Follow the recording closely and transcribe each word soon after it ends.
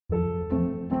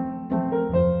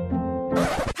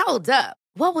Hold up.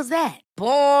 What was that?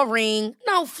 Boring.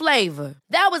 No flavor.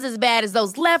 That was as bad as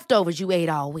those leftovers you ate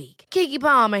all week. Keke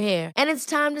Palmer here, and it's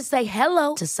time to say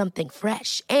hello to something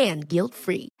fresh and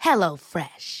guilt-free. Hello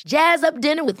Fresh. Jazz up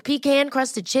dinner with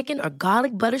pecan-crusted chicken or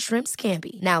garlic butter shrimp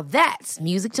scampi. Now that's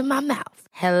music to my mouth.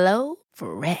 Hello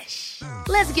Fresh.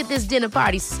 Let's get this dinner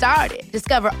party started.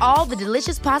 Discover all the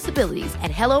delicious possibilities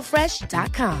at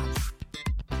hellofresh.com.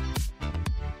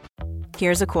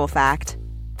 Here's a cool fact.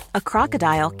 A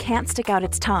crocodile can't stick out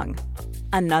its tongue.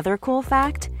 Another cool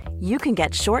fact, you can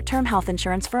get short-term health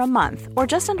insurance for a month or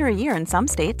just under a year in some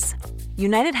states.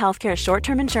 United Healthcare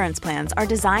short-term insurance plans are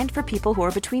designed for people who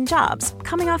are between jobs,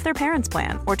 coming off their parents'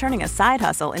 plan, or turning a side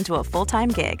hustle into a full-time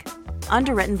gig.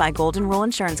 Underwritten by Golden Rule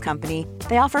Insurance Company,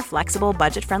 they offer flexible,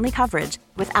 budget-friendly coverage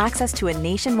with access to a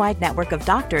nationwide network of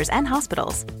doctors and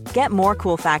hospitals. Get more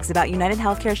cool facts about United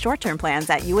Healthcare short-term plans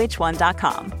at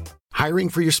uh1.com. Hiring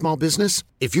for your small business?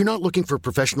 If you're not looking for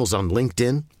professionals on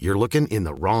LinkedIn, you're looking in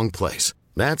the wrong place.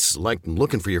 That's like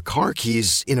looking for your car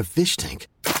keys in a fish tank.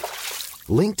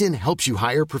 LinkedIn helps you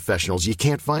hire professionals you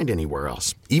can't find anywhere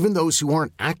else, even those who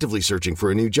aren't actively searching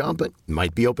for a new job but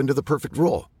might be open to the perfect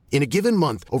role. In a given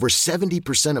month, over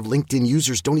 70% of LinkedIn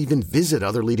users don't even visit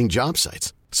other leading job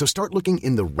sites. So start looking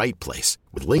in the right place.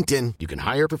 With LinkedIn, you can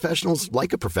hire professionals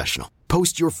like a professional.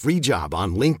 Post your free job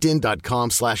on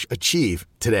linkedin.com/achieve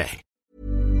today.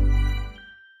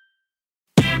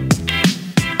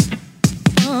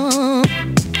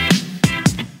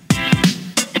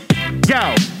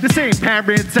 Yo, this ain't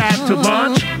parents out to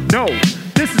lunch. No,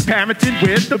 this is parenting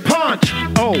with the punch.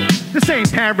 Oh, this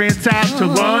ain't parents out to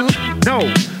lunch. No,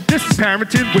 this is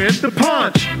parenting with the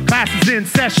punch. Class is in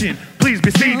session. Please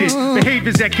be seated.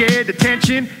 Behaviors that get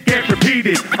attention get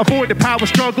repeated. Avoid the power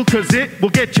struggle cause it will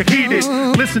get you heated.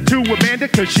 Listen to Amanda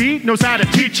cause she knows how to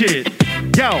teach it.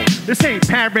 Yo, this ain't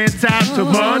parents out to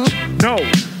lunch. No,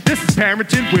 this is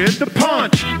parenting with the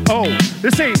punch. Oh,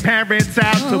 this ain't parents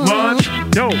out to lunch.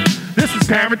 No, this is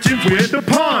parenting with the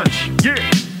punch. Yeah,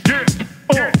 yeah,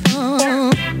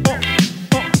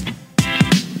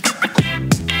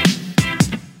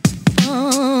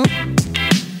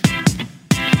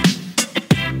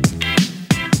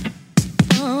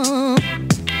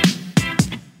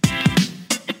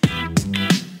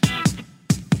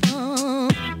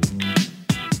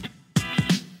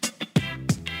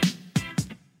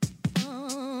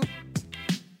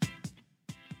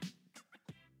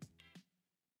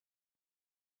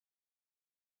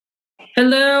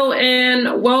 Hello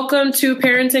and welcome to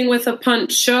Parenting with a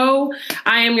Punch show.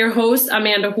 I am your host,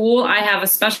 Amanda Houle. I have a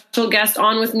special guest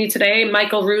on with me today,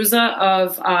 Michael Ruza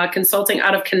of Consulting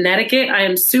out of Connecticut. I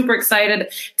am super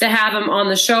excited to have him on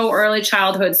the show, early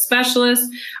childhood specialist.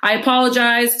 I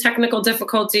apologize, technical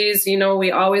difficulties. You know, we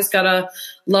always gotta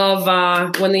love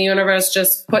when the universe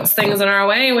just puts things in our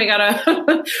way and we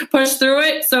gotta push through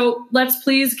it. So let's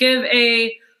please give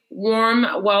a warm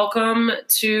welcome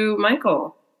to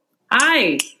Michael.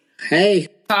 Hi. Hey.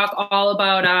 Talk all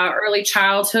about early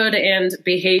childhood and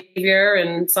behavior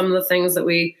and some of the things that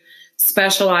we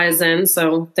specialize in.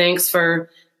 So thanks for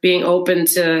being open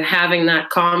to having that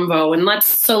convo. And let's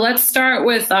start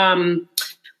with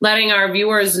letting our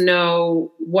viewers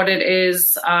know what it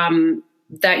is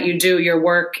that you do, your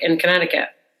work in Connecticut.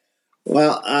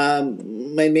 Well,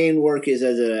 my main work is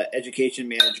as an education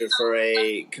manager for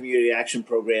a community action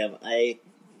program. I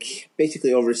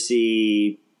basically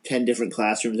oversee 10 different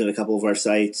classrooms at a couple of our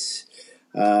sites,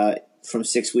 from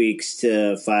 6 weeks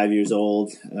to 5 years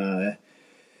old. The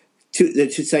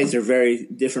two sites are very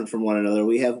different from one another.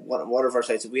 We have one of our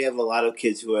sites, we have a lot of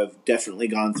kids who have definitely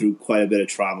gone through quite a bit of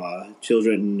trauma.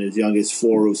 Children as young as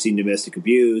 4 who've seen domestic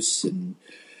abuse. And,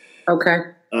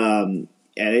 okay. And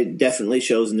it definitely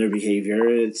shows in their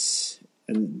behavior. It's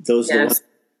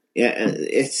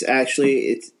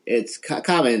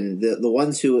common. The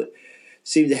ones who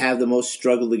seem to have the most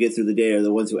struggle to get through the day are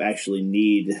the ones who actually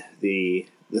need the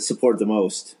support the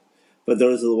most. But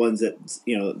those are the ones that,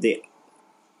 you know,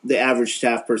 the average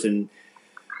staff person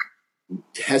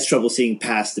has trouble seeing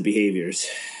past the behaviors.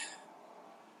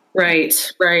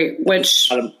 Right. Which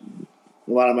a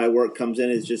lot of my work comes in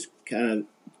is just kind of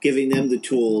giving them the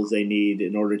tools they need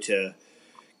in order to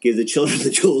give the children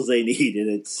the tools they need. And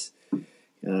it's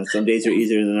some days are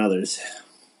easier than others.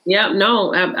 Yeah,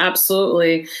 no,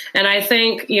 absolutely. And I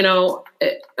think, you know,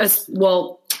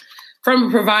 from a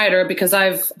provider, because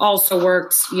I've also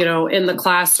worked, you know, in the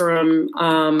classroom,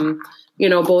 you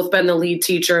know, both been the lead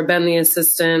teacher, been the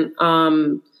assistant,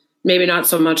 maybe not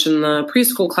so much in the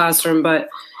preschool classroom, but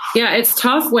yeah, it's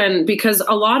tough because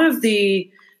a lot of the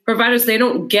providers, they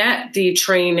don't get the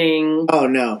training. Oh,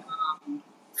 no.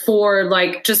 for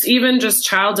like just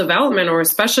child development, or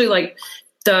especially like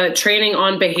the training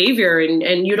on behavior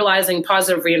and utilizing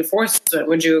positive reinforcement.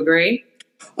 Would you agree?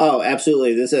 Oh,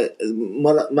 absolutely. There's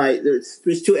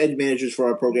two ed managers for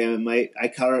our program, and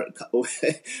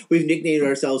we've nicknamed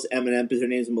ourselves M&M because her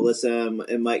name's Melissa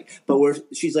and Mike, but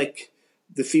she's like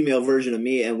the female version of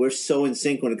me, and we're so in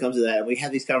sync when it comes to that. And we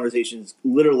have these conversations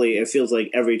literally, it feels like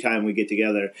every time we get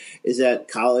together, is that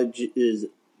college is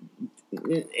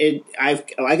I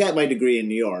got my degree in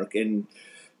New York, and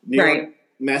New York,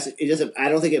 I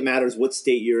don't think it matters what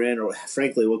state you're in, or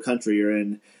frankly what country you're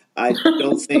in. I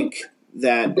don't think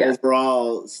that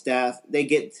overall staff they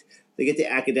get the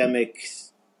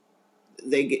academics.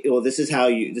 This is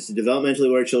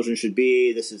developmentally where children should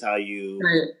be. This is how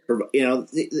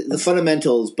the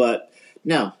fundamentals. But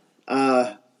no,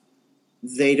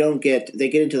 they get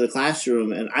into the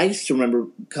classroom, and I just remember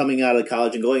coming out of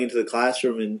college and going into the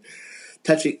classroom and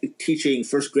teaching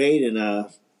first grade in a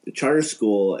charter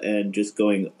school and just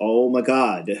going, oh my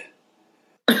God.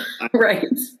 Right.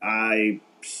 I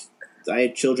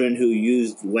had children who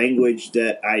used language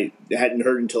that I hadn't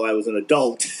heard until I was an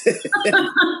adult.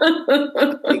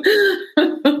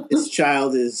 This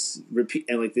child is for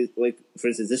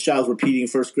instance, this child's repeating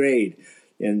first grade,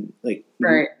 and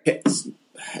right.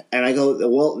 And I go,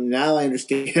 well, now I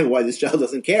understand why this child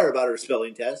doesn't care about her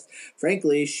spelling test.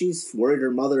 Frankly, she's worried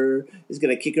her mother is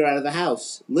going to kick her out of the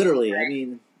house. Literally, I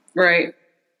mean, right.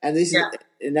 And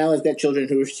and now I've got children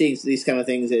who are seeing these kind of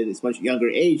things at a much younger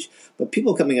age. But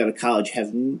people coming out of college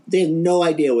have no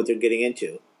idea what they're getting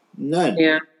into. None.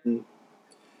 Yeah,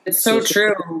 it's so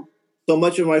true. So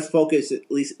much of my focus,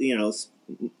 at least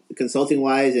consulting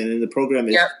wise and in the program,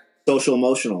 is social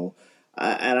emotional,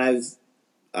 and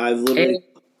I've literally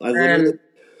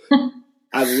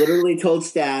told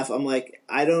staff, I'm like,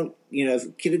 I don't,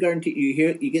 if kindergarten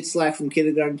you get slack from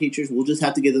kindergarten teachers, we'll just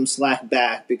have to give them slack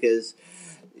back, because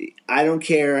I don't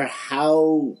care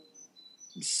how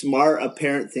smart a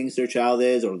parent thinks their child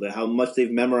is, or how much they've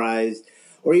memorized,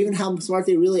 or even how smart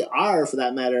they really are, for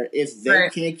that matter. If they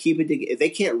can't keep it together, if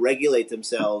they can't regulate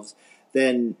themselves,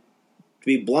 then, to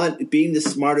be blunt, being the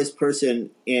smartest person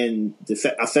in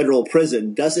a federal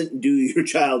prison doesn't do your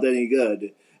child any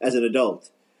good as an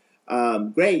adult.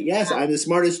 Great, yes, I'm the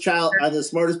smartest child. I'm the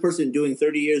smartest person doing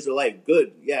 30 years of life.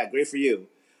 Good, yeah, great for you.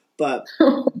 But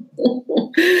and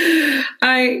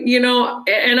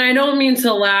I don't mean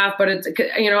to laugh, but it's,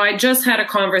 I just had a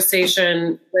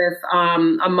conversation with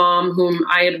a mom whom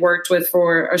I had worked with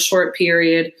for a short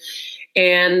period,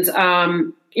 and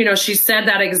she said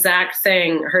that exact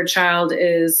thing. Her child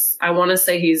is, I want to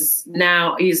say he's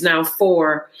now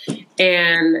 4.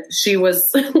 And she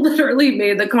was literally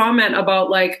made the comment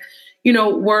about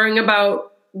worrying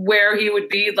about where he would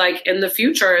be in the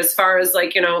future, as far as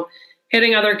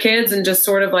hitting other kids and just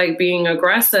sort of being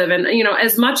aggressive. And,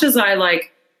 as much as I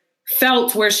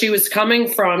felt where she was coming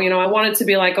from, I wanted to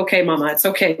be okay, mama, it's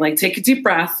okay. Take a deep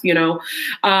breath, but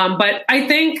I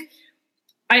think,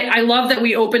 I love that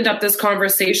we opened up this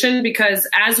conversation, because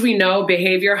as we know,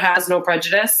 behavior has no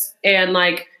prejudice, and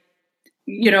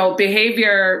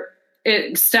behavior,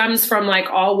 it stems from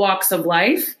all walks of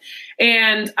life.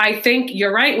 And I think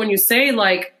you're right when you say a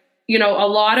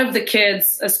lot of the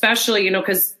kids, especially,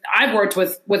 cause I've worked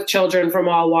with children from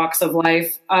all walks of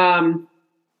life. And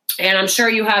I'm sure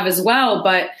you have as well,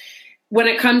 but when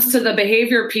it comes to the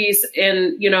behavior piece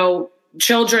and,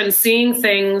 children seeing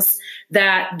things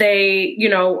that they,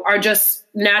 are just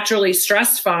naturally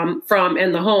stressed from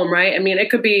in the home, right? I mean, it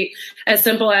could be as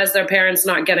simple as their parents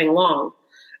not getting along,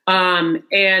 and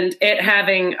it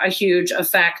having a huge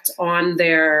effect on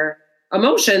their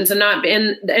emotions, and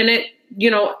it,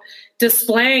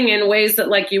 displaying in ways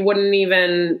that you wouldn't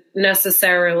even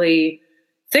necessarily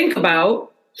think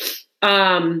about.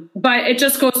 But it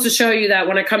just goes to show you that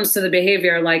when it comes to the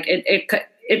behavior,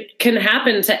 it can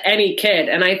happen to any kid.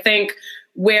 And I think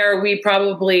where we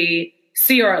probably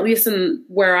see, or at least in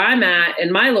where I'm at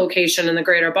in my location in the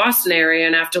greater Boston area,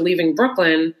 and after leaving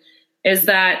Brooklyn, is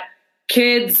that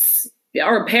kids,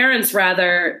 or parents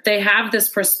rather, they have this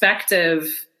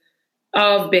perspective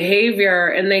of behavior,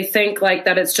 and they think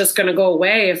that it's just going to go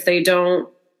away if they don't,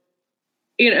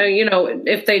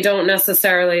 if they don't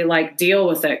necessarily deal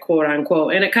with it, quote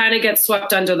unquote. And it kind of gets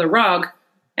swept under the rug,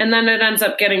 and then it ends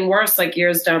up getting worse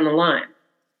years down the line.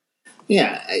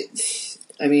 Yeah.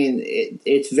 I mean,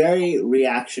 it's very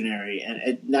reactionary,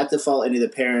 and not to fault any of the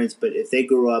parents, but if they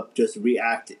grew up just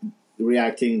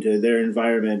reacting to their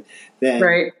environment,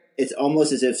 then it's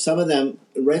almost as if some of them,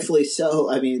 rightfully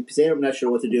so, I mean, because they're not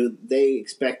sure what to do, they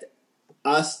expect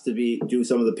us to do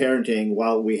some of the parenting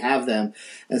while we have them,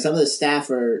 and some of the staff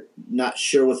are not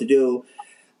sure what to do.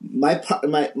 my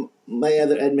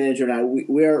other ed manager and I,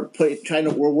 we're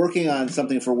working on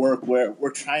something for work where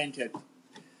we're trying to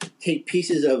take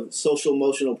pieces of social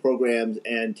emotional programs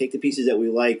and take the pieces that we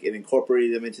like and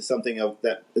incorporate them into something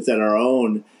that's our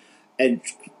own, and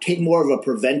take more of a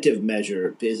preventive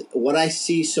measure. Because what I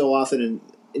see so often,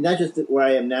 and not just where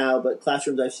I am now, but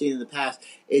classrooms I've seen in the past,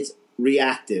 it's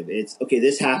reactive. It's okay,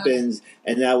 this happens,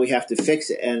 and now we have to fix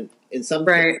it. And in some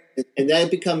right. and that it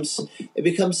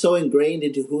becomes so ingrained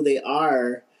into who they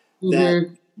are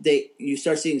that you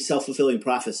start seeing self-fulfilling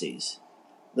prophecies.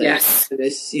 Like, yes.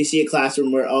 You see a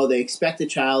classroom where they expect the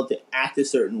child to act a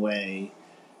certain way,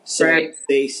 so right.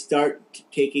 they start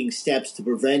taking steps to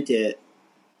prevent it.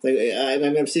 Like I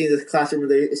remember seeing this classroom where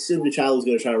they assumed the child was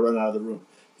going to try to run out of the room.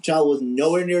 The child was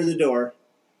nowhere near the door.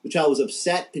 The child was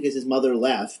upset because his mother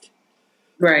left.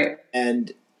 Right.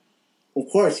 And of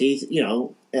course he's,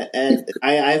 and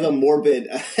I have a morbid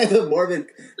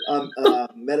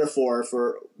metaphor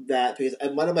for that, because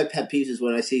one of my pet peeves is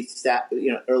when I see staff,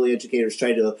 early educators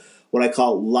try to what I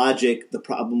call logic the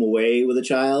problem away with a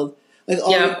child.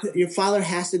 Like, your father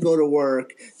has to go to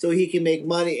work so he can make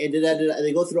money, and and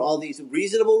they go through all these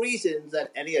reasonable reasons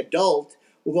that any adult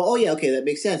will go, oh yeah, okay, that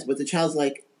makes sense. But the child's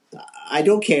like, I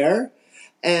don't care.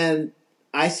 And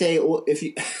I say, well, if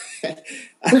you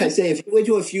went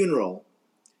to a funeral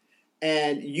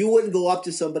and you wouldn't go up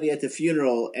to somebody at the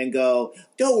funeral and go,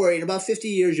 don't worry, in about 50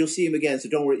 years you'll see him again, so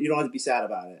don't worry, you don't have to be sad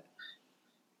about it.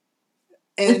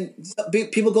 And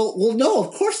people go, well, no,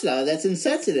 of course not. That's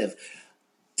insensitive.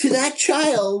 To that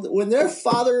child, when their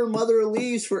father or mother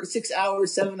leaves for 6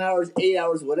 hours, 7 hours, 8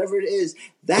 hours, whatever it is,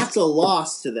 that's a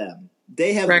loss to them.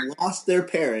 They have lost their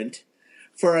parent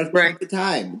for a length of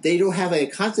time. They don't have a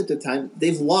concept of time.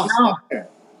 They've lost their parent.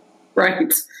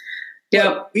 Right.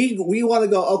 Yeah. We want to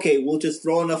go, okay, we'll just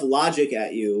throw enough logic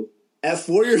at you at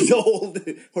 4 years old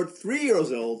or 3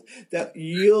 years old that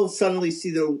you'll suddenly see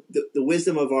the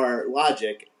wisdom of our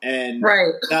logic and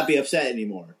not be upset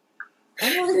anymore.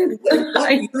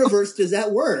 What universe does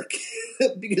that work?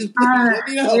 Because let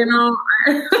me know.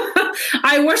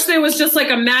 I wish there was just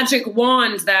like a magic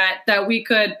wand that we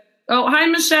could. Oh, hi,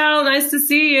 Michelle. Nice to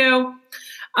see you.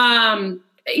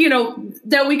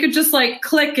 That we could just like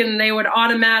click and they would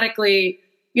automatically,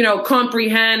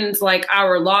 comprehend like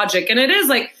our logic. And it is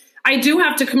like, I do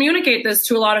have to communicate this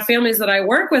to a lot of families that I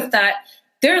work with, that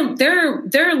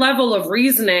their level of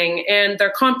reasoning and their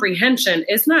comprehension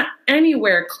is not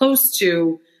anywhere close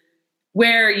to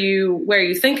where you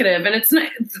think it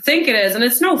is. And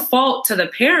it's no fault to the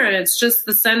parent. It's just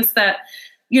the sense that,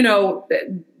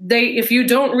 if you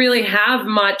don't really have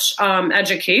much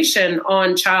education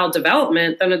on child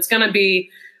development, then it's going to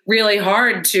be really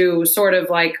hard to sort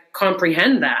of like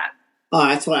comprehend that. Oh,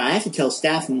 that's why I have to tell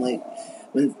staff, and like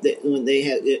when they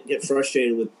get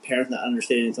frustrated with parents not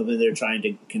understanding something they're trying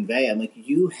to convey, I'm like,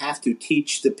 you have to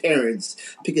teach the parents,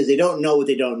 because they don't know what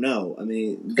they don't know. I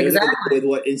mean, they're going to go with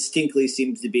what instinctively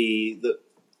seems to be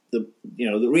they're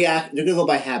going to go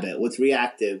by habit. What's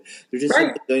reactive? They're just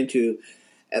going to.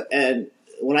 And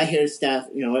when I hear staff,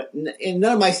 and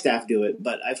none of my staff do it,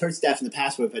 but I've heard staff in the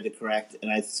past where I've had to correct, and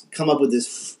I've come up with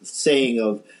this saying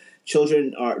of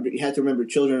you have to remember,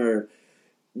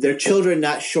 they're children,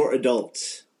 not short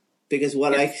adults. Because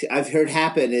what I've heard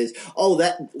happen is,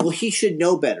 he should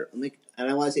know better. I'm like, and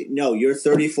I want to say, no, you're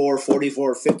 34,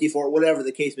 44, 54, whatever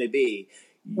the case may be.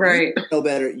 Right. You know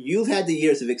better. You've had the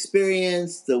years of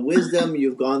experience, the wisdom,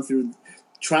 you've gone through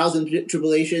trials and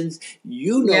tribulations.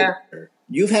 You know better.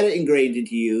 You've had it ingrained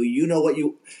into you. You know what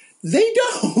they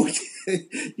don't.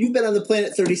 You've been on the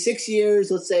planet 36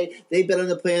 years. Let's say they've been on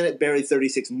the planet barely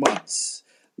 36 months.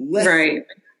 Right.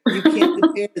 You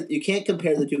can't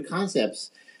compare the two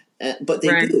concepts, but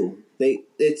they do. I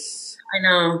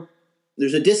know.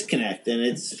 There's a disconnect, and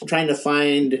it's trying to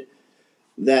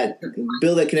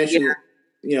build that connection.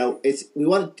 Yeah. We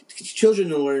want children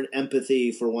to learn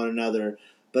empathy for one another,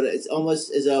 but it's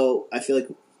almost as though I feel like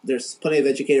there's plenty of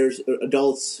educators,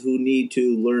 adults who need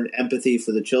to learn empathy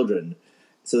for the children,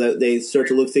 so that they start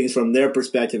to look things from their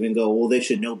perspective and go, well, they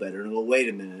should know better. And go, wait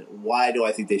a minute, why do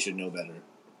I think they should know better?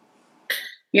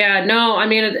 Yeah, no, I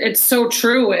mean, it's so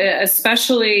true,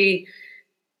 especially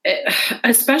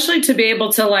to be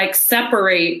able to like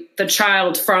separate the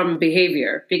child from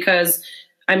behavior, because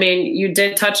I mean, you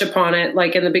did touch upon it,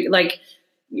 like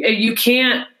you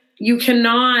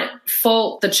cannot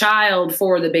fault the child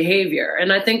for the behavior.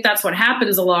 And I think that's what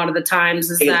happens a lot of the times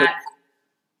is that,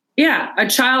 a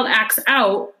child acts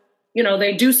out,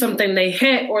 they do something, they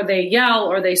hit or they yell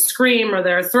or they scream or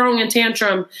they're throwing a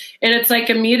tantrum. And it's like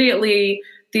immediately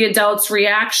the adult's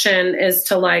reaction is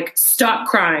to like stop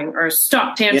crying or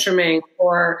stop tantruming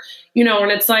or, you know,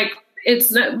 and it's like,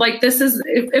 it's not like this is,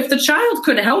 if the child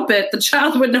could help it, the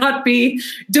child would not be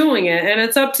doing it. And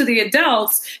it's up to the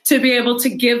adults to be able to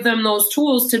give them those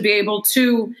tools to be able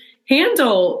to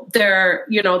handle their,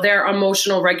 you know, their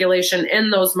emotional regulation in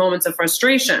those moments of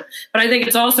frustration. But I think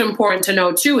it's also important to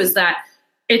know too, is that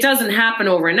it doesn't happen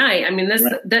overnight. I mean,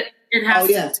 it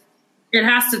has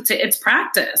to, it's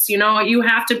practice, you know, you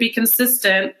have to be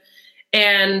consistent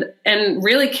and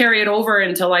really carry it over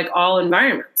into like all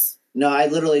environments. No, I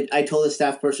told a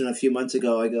staff person a few months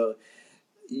ago, I go,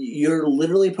 you're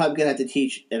literally probably going to have to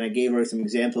teach, and I gave her some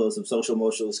examples of social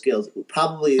emotional skills,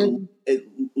 probably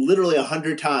literally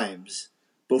 100 times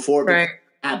before it becomes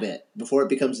a habit, before it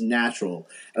becomes natural.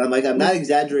 And I'm like, I'm not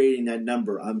exaggerating that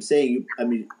number. I'm saying, I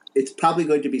mean, it's probably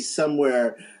going to be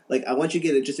somewhere, like I want you to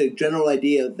get just a general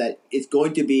idea that it's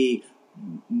going to be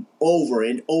over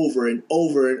and over and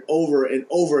over and over and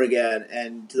over again,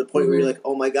 and to the point where you're like,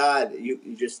 oh my God, you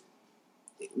just,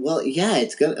 well, yeah,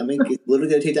 it's gonna. I mean, it's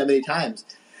literally gonna take that many times.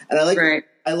 And I like,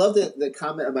 I love the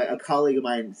comment of a colleague of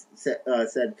mine said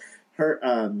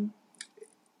her.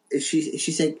 She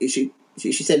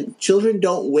said children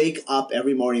don't wake up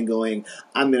every morning going,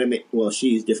 I'm gonna make. Well, she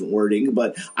used different wording,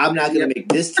 but I'm not gonna make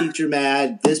this teacher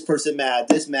mad, this person mad,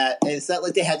 this mad, and it's not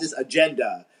like they have this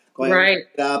agenda. Going, I'm gonna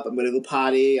wake up, I'm going to go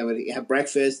potty, I'm going to have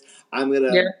breakfast, I'm going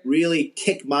to really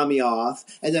tick mommy off,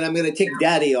 and then I'm going to tick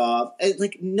daddy off. And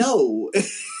like, no.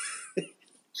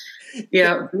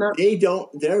 They don't,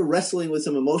 they're wrestling with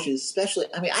some emotions, especially,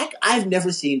 I mean, I've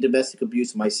never seen domestic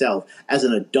abuse myself as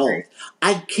an adult.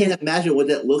 I can't imagine what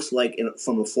that looks like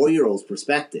from a 4-year-old's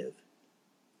perspective.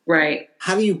 Right.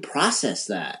 How do you process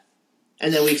that?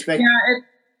 And then we expect... Yeah,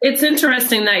 it's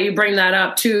interesting that you bring that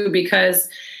up too, because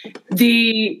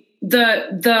the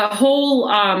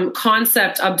whole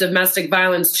concept of domestic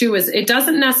violence too is it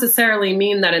doesn't necessarily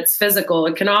mean that it's physical.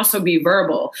 It can also be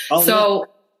verbal.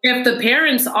 If the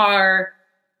parents are,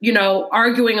 you know,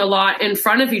 arguing a lot in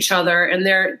front of each other and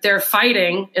they're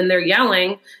fighting and they're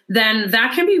yelling, then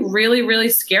that can be really, really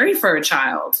scary for a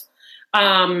child.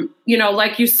 You know,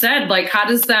 like you said, like how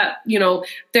does that, you know,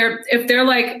 if they're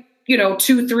like, you know,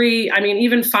 2, 3, I mean,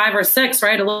 even 5 or 6,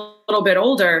 right? A little bit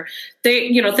older, they,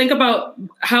 you know, think about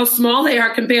how small they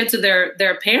are compared to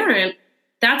their parent.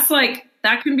 That's like,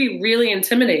 that can be really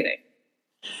intimidating.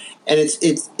 And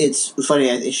it's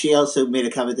funny. She also made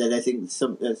a comment that I think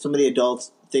some of the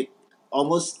adults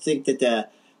almost think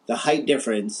that the height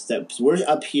difference, that we're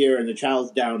up here and the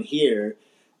child's down here,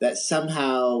 that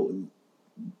somehow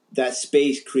that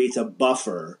space creates a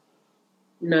buffer.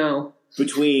 No.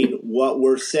 Between what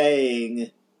we're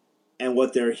saying and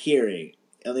what they're hearing.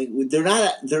 I mean, they're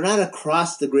not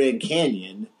across the Grand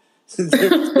Canyon.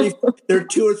 They're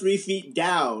 2 or 3 feet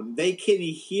down. They can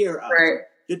hear us. Right.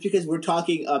 Just because we're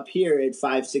talking up here at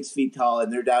 5, 6 feet tall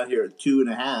and they're down here at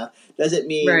 2.5 doesn't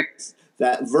mean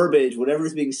that verbiage,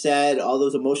 whatever's being said, all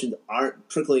those emotions aren't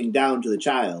trickling down to the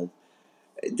child.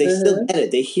 They still get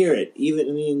it. They hear it.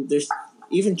 There's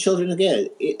even children, again,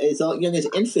 as young as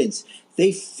infants,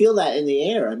 they feel that in the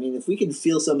air. I mean, if we can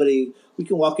feel somebody, we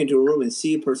can walk into a room and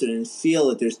see a person and feel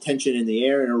that there's tension in the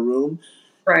air in a room.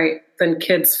 Right. Then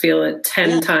kids feel it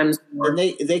 10 times more. And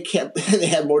they can't, they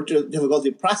have more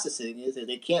difficulty processing it.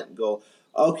 They can't go,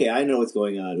 okay, I know what's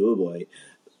going on. Oh boy.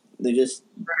 They just,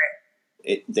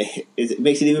 it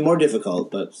makes it even more difficult,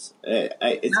 but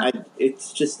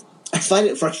it's just, I find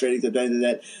it frustrating sometimes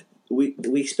that we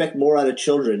expect more out of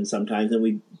children sometimes than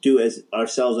we do as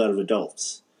ourselves out of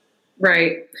adults.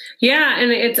 Right. Yeah.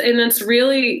 And it's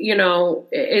really, you know,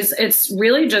 it's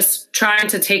really just trying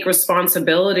to take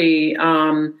responsibility,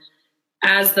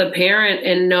 as the parent,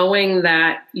 and knowing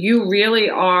that you really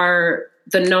are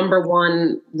the number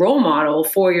one role model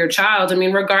for your child. I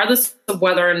mean, regardless of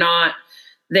whether or not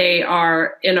they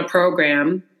are in a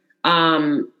program,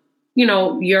 you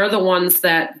know, you're the ones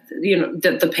that, you know,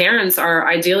 that the parents are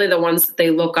ideally the ones that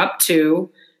they look up to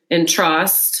and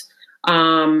trust,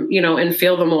 you know, and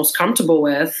feel the most comfortable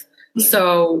with.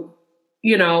 So,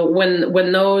 you know,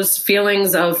 when those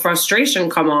feelings of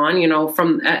frustration come on, you know,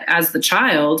 from as the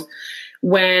child,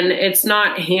 when it's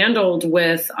not handled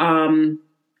with, and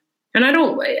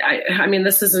I mean,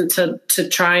 this isn't to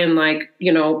try and like,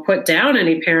 you know, put down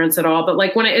any parents at all, but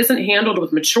like when it isn't handled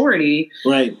with maturity,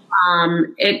 right.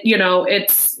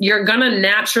 You're going to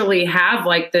naturally have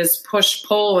like this push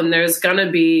pull, and there's going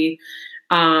to be,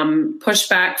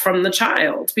 pushback from the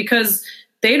child because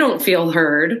they don't feel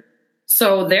heard.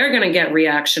 So they're going to get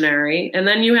reactionary. And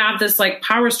then you have this like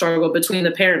power struggle between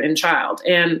the parent and child.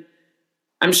 And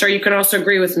I'm sure you can also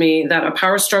agree with me that a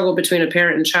power struggle between a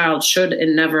parent and child should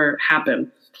and never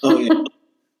happen. Oh yeah.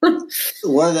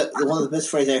 One of the best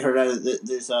phrases I heard out of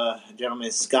there's a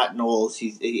gentleman, Scott Knowles.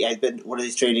 He had been one of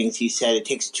these trainings. He said it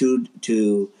takes two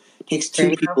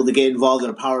people to get involved in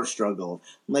a power struggle.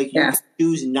 Like you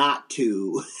choose not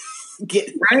to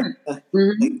get right. I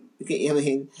mean,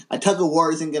 a tug of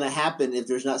war isn't going to happen if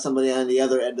there's not somebody on the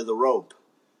other end of the rope,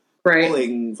 right,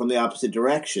 pulling from the opposite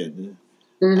direction.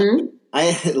 Mm-hmm.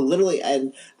 I literally,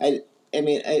 I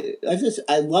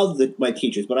love my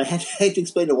teachers, but I had to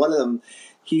explain to one of them.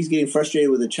 He's getting frustrated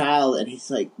with a child, and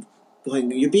he's like, going,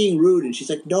 "You're being rude," and she's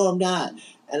like, "No, I'm not."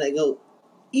 And I go,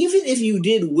 "Even if you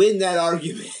did win that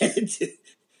argument,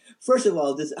 first of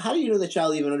all, how do you know the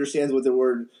child even understands what the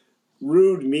word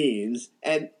rude means?"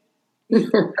 And you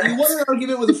won an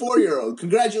argument with a 4-year-old.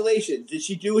 Congratulations. Did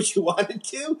she do what you wanted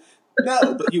to?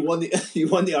 No, but you won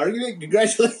the argument.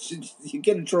 Congratulations. You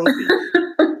get a trophy.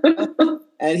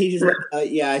 And he's just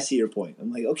like, yeah, I see your point.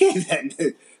 I'm like, okay, then.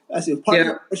 I see part of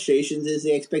the frustrations is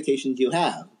the expectations you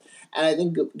have. And I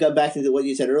think go back to what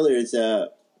you said earlier is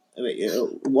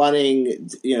wanting,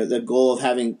 the goal of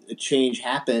having a change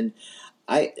happen.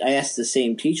 I asked the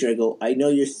same teacher, I go, I know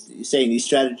you're saying these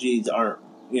strategies aren't,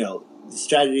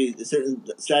 certain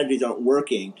strategies aren't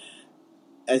working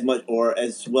as much or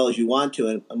as well as you want to.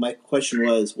 And my question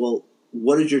was, well,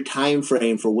 what is your time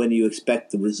frame for when you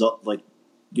expect the result, like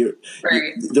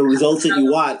the results that you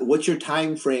want? What's your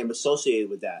time frame associated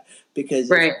with that?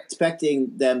 Because if you're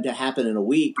expecting them to happen in a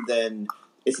week, then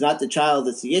it's not the child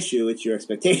that's the issue, it's your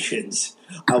expectations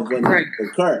of when they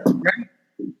occur. Right.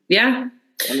 Yeah.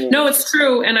 I mean, no, it's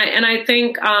true. And I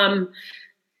think, a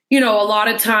lot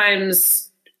of times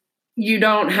you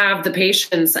don't have the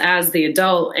patience as the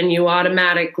adult, and you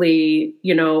automatically,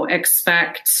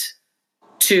 expect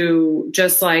to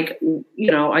just like,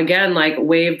 again, like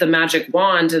wave the magic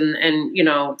wand and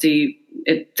the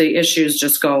issues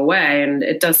just go away. And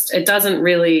it doesn't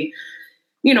really,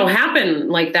 happen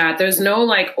like that. There's no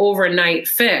like overnight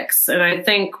fix. And I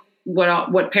think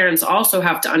what parents also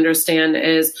have to understand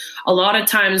is a lot of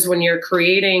times when you're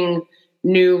creating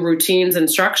new routines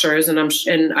and structures, and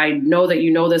I know that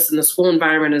you know this in the school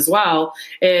environment as well,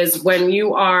 is when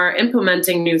you are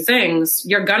implementing new things,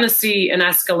 you're going to see an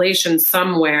escalation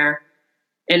somewhere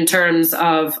in terms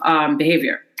of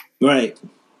behavior. Right.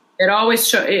 It always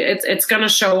it's going to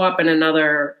show up in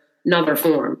another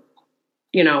form,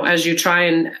 as you try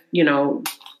and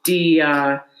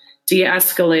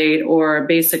de-escalate or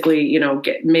basically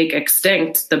make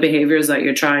extinct the behaviors that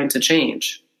you're trying to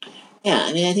change. Yeah,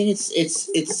 I mean, I think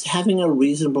it's having a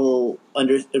reasonable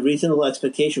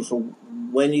expectation for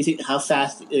when you think how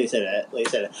fast. Like I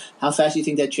said, how fast you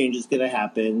think that change is going to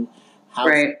happen, how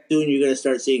soon you're going to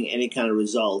start seeing any kind of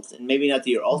result, and maybe not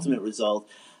your ultimate result.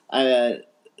 I've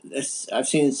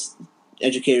seen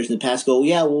educators in the past go,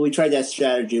 "Yeah, well, we tried that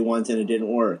strategy once and it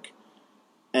didn't work,"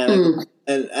 and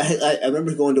I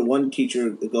remember going to one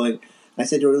teacher I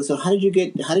said to her, "So how did you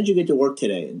get to work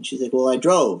today?" And she's like, "Well, I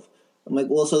drove." I'm like,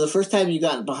 well, so the first time you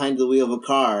got behind the wheel of a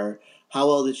car, how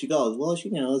well did she go? Well,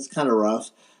 it's kind of rough.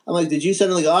 I'm like, did you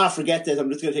suddenly go, forget this, I'm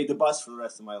just going to take the bus for the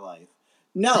rest of my life?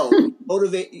 No.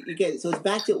 Motivate. Again, so it's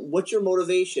back to what's your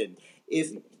motivation?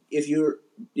 If you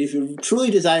truly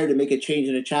desire to make a change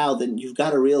in a child, then you've got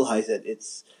to realize that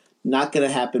it's not going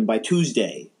to happen by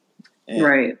Tuesday.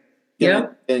 And,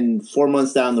 and 4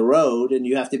 months down the road, and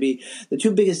you have to be – the two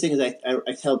biggest things I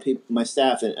tell people, my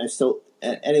staff, and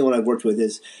anyone I've worked with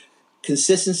is –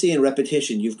 consistency and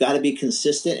repetition. You've got to be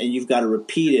consistent, and you've got to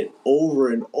repeat it over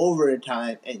and over in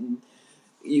time. And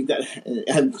you've got.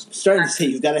 I'm starting to say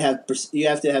you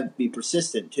have to be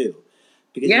persistent too,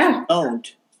 because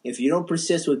if you don't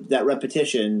persist with that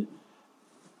repetition,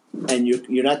 and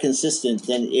you're not consistent,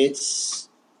 then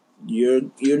you're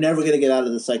never going to get out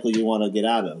of the cycle you want to get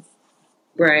out of.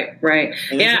 Right.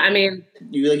 And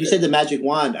like you said, the magic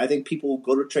wand. I think people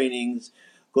go to trainings.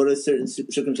 Go to certain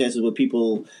circumstances where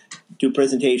people do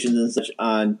presentations and such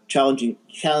on challenging,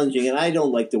 and I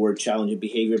don't like the word challenging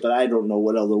behavior, but I don't know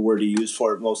what other word to use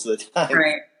for it most of the time.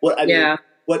 Right.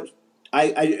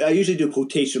 I usually do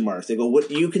quotation marks. They go, what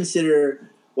do you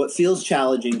consider, what feels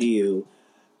challenging to you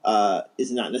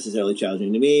is not necessarily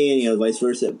challenging to me, and vice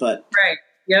versa. But right.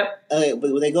 Yep.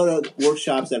 But when they go to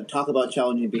workshops that talk about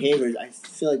challenging behaviors, I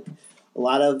feel like a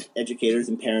lot of educators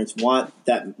and parents want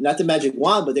that, not the magic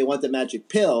wand, but they want the magic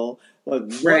pill. Like,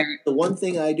 what's the one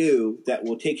thing I do that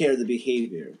will take care of the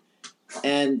behavior?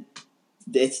 And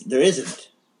there isn't.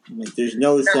 Like, there's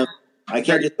no. I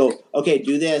can't just go, okay,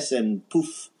 do this, and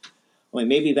poof. Like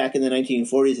maybe back in the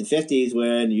 1940s and 50s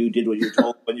when you did what you were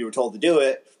told when you were told to do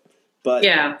it, But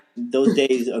those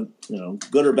days,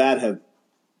 good or bad, have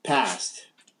passed.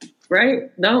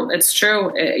 Right. No, it's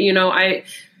true.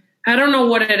 I don't know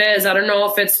what it is. I don't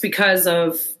know if it's because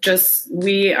of just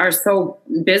we are so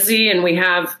busy and we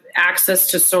have access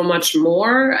to so much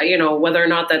more, whether or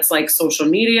not that's like social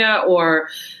media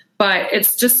but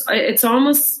it's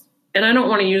almost, and I don't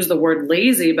want to use the word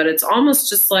lazy, but it's almost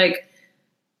just like,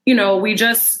 we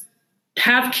just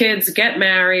have kids, get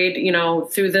married,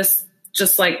 through this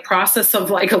just like process of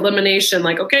like elimination,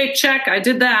 like, okay, check, I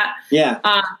did that. Yeah.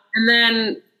 And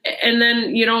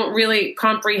then you don't really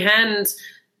comprehend,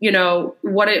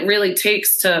 what it really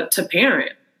takes to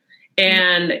parent.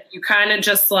 And you kind of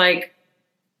just like,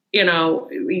 you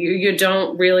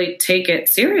don't really take it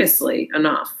seriously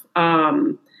enough.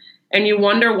 And you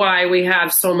wonder why we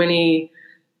have so many,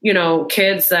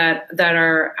 kids that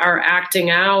are acting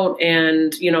out,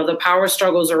 and, the power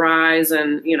struggles arise,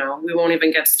 and, we won't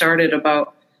even get started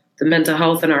about the mental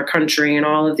health in our country and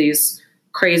all of these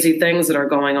crazy things that are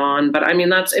going on. But I mean,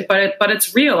 but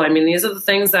it's real. I mean, these are the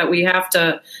things that we have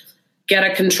to get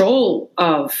a control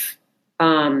of,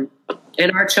 in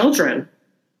our children.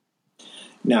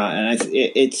 No, and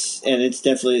it's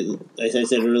definitely, as I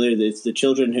said earlier, it's the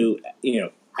children who,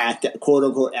 quote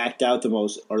unquote act out the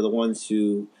most are the ones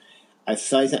who I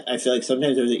feel like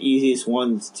sometimes they're the easiest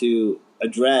ones to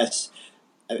address.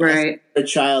 Right. A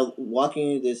child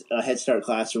walking into this Head Start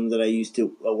classroom that I used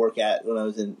to work at when I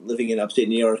was living in upstate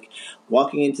New York,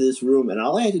 walking into this room, and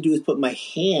all I had to do was put my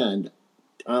hand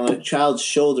on a child's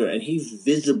shoulder, and he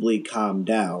visibly calmed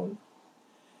down.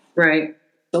 Right.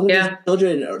 Some of these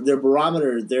children, their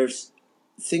barometer,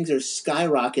 things are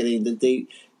skyrocketing that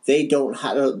they don't know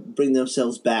how to bring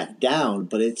themselves back down.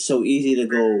 But it's so easy to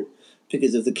go,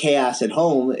 because of the chaos at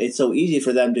home, it's so easy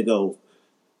for them to go,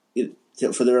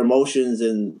 for their emotions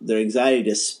and their anxiety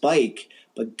to spike.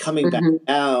 But coming back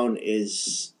down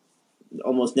is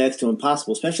almost next to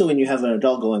impossible, especially when you have an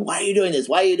adult going, "Why are you doing this?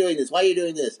 Why are you doing this? Why are you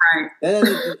doing this?" Right.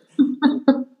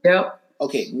 Yep.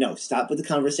 Okay, no, stop with the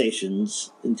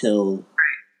conversations until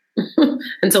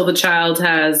the child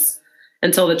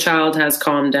has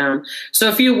calmed down.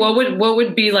 So what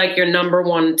would be like your number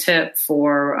one tip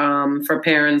for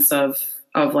parents of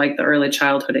like the early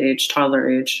childhood age, toddler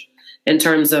age, in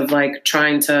terms of like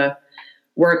trying to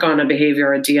work on a behavior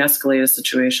or de-escalate a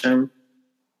situation?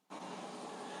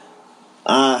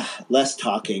 Less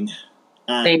talking.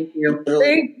 Thank you.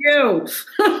 Thank you.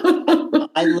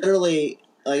 I literally,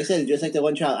 like I said, just like the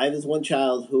one child, I have this one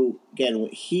child who, again,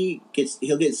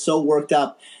 he'll get so worked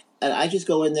up, and I just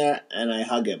go in there and I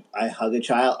hug him. I hug a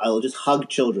child. I will just hug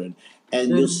children, and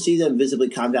you'll see them visibly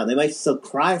calm down. They might still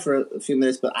cry for a few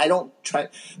minutes, but I don't try.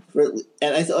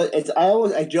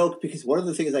 I joke, because one of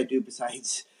the things I do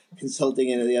besides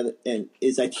consulting and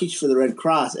is I teach for the Red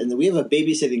Cross, and we have a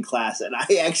babysitting class, and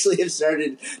I actually have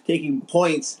started taking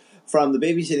points from the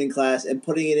babysitting class and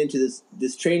putting it into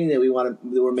this training that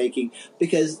we're making,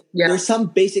 because there's some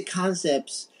basic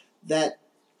concepts that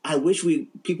I wish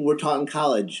people were taught in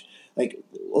college. Like,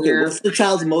 okay, what's the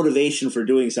child's motivation for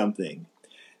doing something?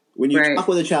 When you talk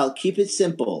with a child, keep it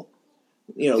simple.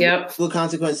 Legal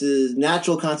consequences,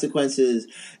 natural consequences.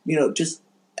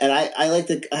 And I like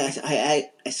I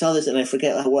saw this, and I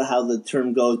forget how the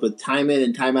term goes, but time in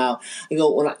and time out. I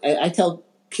go, when I tell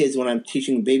kids when I'm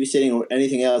teaching babysitting or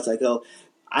anything else,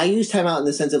 I use time out in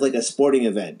the sense of like a sporting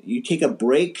event. You take a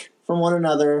break from one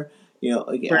another.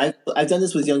 I've done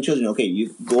this with young children. Okay,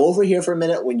 you go over here for a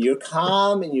minute. When you're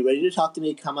calm and you're ready to talk to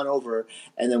me, come on over,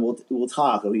 and then we'll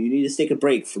talk. Or you need to take a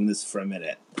break from this for a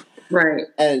minute. Right.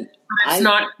 And it's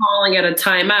not calling it a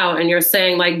timeout, and you're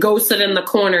saying like, go sit in the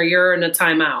corner. You're in a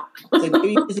timeout. Like,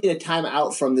 maybe you just need a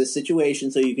timeout from this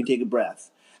situation so you can take a breath.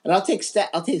 And I'll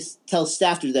tell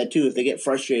staff to do that too if they get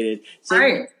frustrated.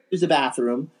 Say, use the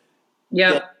bathroom.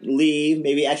 Yeah. Leave.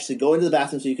 Maybe actually go into the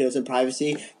bathroom so you can have some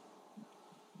privacy.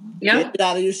 Get it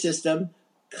out of your system.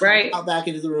 Come out back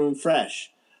into the room fresh.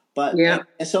 But and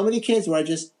so many kids where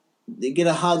they get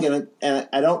a hug and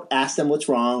I don't ask them what's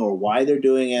wrong or why they're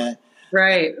doing it.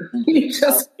 Right.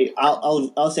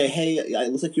 I'll say, hey,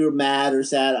 it looks like you were mad or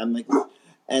sad. I'm like,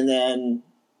 and then,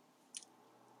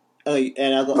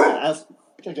 and I'll go.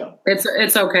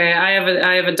 It's okay. I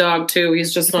have a dog too.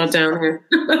 He's just not down here.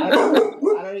 I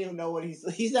don't even know what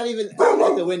he's not even at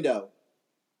the window.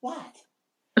 What?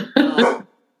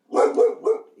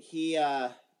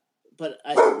 But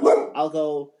I'll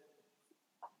go.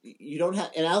 You don't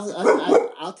have, and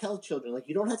I'll tell children, like,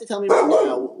 you don't have to tell me right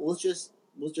now. We'll just,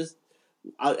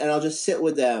 I'll just sit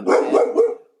with them. And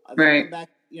I'll come back,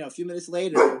 a few minutes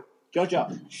later.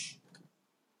 Jojo, shh.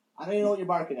 I don't even know what you're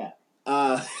barking at.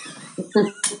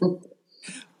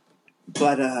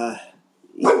 But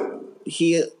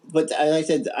but like I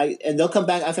said, and they'll come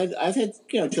back. I've had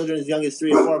children as young as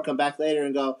 3 or 4 come back later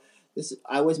and go,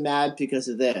 I was mad because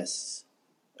of this,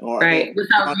 or right,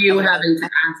 without you having to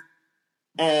ask.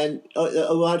 And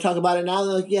I want to talk about it now.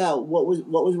 They're like, yeah, what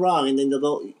was wrong? And then they'll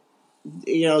go,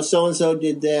 so and so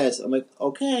did this. I'm like,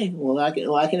 okay, well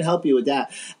I can help you with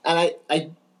that. And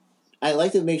I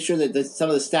like to make sure that some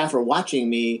of the staff are watching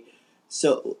me,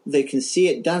 so they can see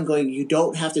it done. Going, you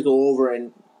don't have to go over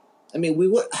and. I mean, we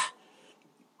would.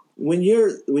 When your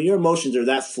emotions are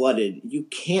that flooded, you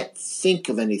can't think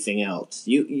of anything else.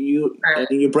 You right. I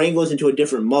mean, your brain goes into a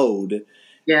different mode.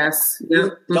 Yes,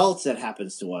 adults, that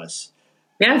happens to us.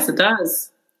 Yes, it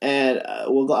does. And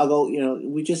I'll go.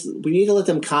 We need to let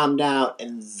them calm down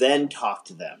and then talk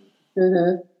to them.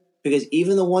 Mm-hmm. Because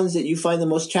even the ones that you find the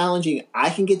most challenging, I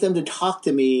can get them to talk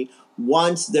to me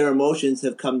once their emotions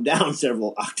have come down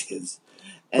several octaves,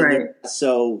 and right. they're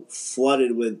so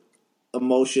flooded with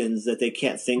emotions that they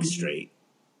can't think straight.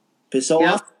 Because so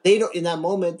often they don't, in that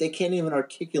moment, they can't even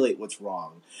articulate what's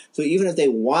wrong. So even if they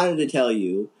wanted to tell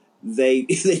you, they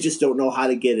just don't know how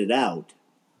to get it out.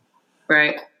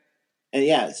 Right. And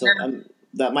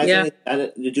that my thing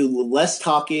is to do less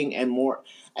talking and more.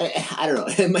 I don't know.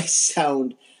 It might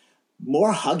sound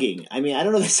more hugging. I mean, I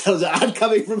don't know if it sounds odd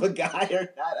coming from a guy or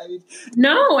not. I mean,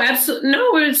 no, absolutely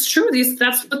no. It's true.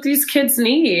 That's what these kids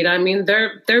need. I mean,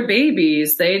 they're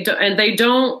babies. They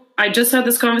don't. I just had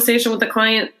this conversation with a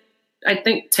client, I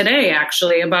think today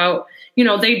actually, about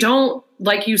they don't,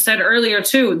 like you said earlier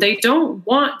too. They don't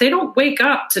wake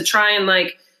up to try and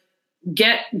like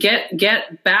get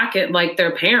back at like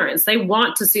their parents. They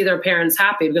want to see their parents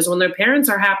happy, because when their parents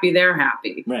are happy, they're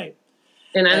happy. Right.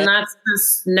 And that's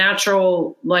this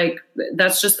natural, like,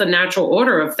 that's just the natural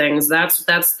order of things. That's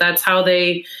how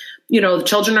they, the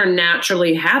children are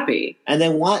naturally happy. And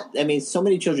they so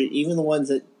many children, even the ones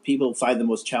that people find the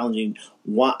most challenging,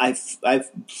 I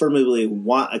firmly believe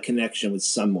want a connection with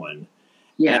someone.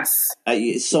 Yes.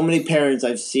 So many parents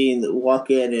I've seen that walk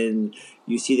in and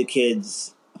you see the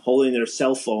kids holding their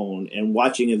cell phone and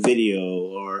watching a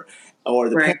video, or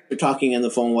the parents are talking on the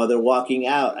phone while they're walking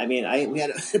out. I mean, we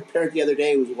had a parent the other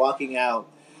day who was walking out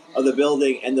of the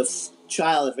building, and the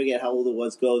child, I forget how old it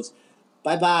was, goes,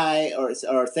 bye-bye,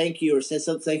 or thank you, or says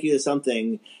thank you to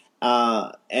something.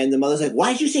 And the mother's like,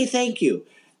 why did you say thank you?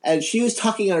 And she was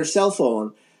talking on her cell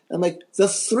phone. I'm like, the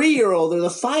 3-year-old or the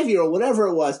 5-year-old, whatever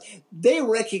it was, they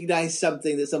recognized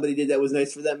something that somebody did that was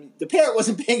nice for them. The parent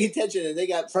wasn't paying attention, and they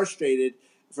got frustrated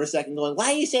for a second going, why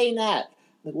are you saying that?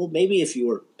 Like, well, maybe if you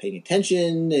were paying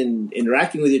attention and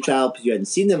interacting with your child because you hadn't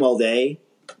seen them all day,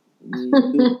 you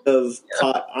would have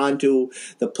caught onto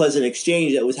the pleasant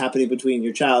exchange that was happening between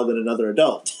your child and another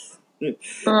adult.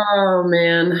 Oh,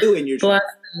 man. You and your child.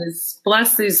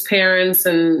 Bless these parents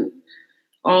and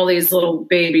all these little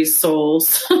baby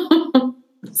souls.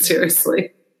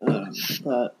 Seriously.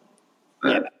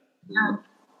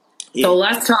 Yeah. So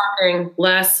less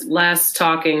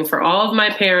talking for all of my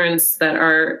parents that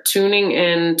are tuning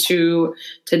in to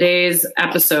today's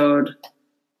episode.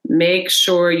 Make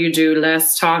sure you do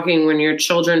less talking when your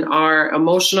children are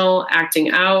emotional,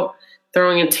 acting out,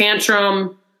 throwing a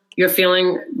tantrum. You're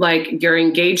feeling like you're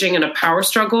engaging in a power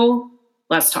struggle.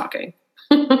 Less talking.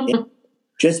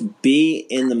 Just be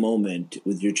in the moment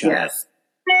with your child.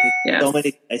 Yes.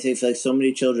 I feel like so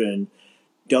many children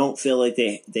don't feel like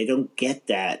they don't get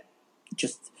that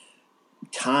just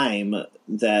time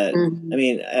that, I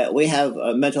mean, we have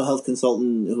a mental health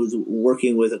consultant who's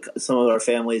working with some of our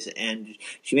families, and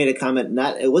she made a comment,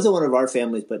 it wasn't one of our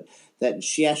families, but that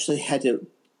she actually had to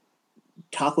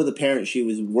talk with a parent she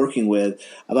was working with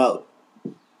about,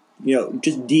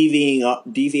 just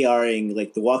DVRing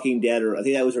like The Walking Dead, or I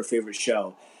think that was her favorite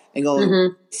show, and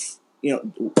going,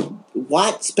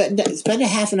 spend a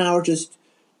half an hour just.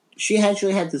 She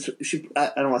actually had this.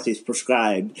 I don't want to say it's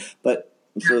prescribed, but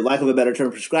for lack of a better term,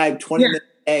 prescribed 20 minutes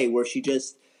a day where she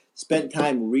just spent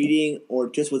time reading or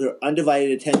just with her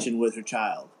undivided attention with her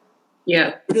child.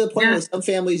 Yeah. To the point where some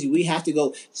families, we have to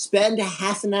go spend a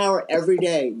half an hour every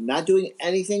day, not doing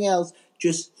anything else,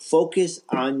 just focus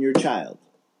on your child.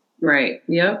 Right.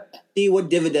 Yep. See what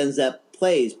dividends that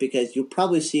plays, because you'll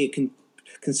probably see a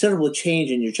considerable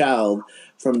change in your child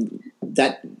from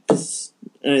that.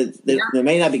 They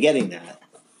may not be getting that.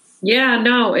 Yeah,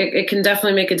 no, it can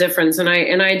definitely make a difference. And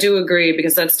I do agree,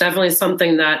 because that's definitely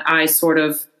something that I sort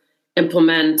of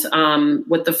implement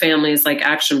with the families, like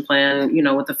action plan,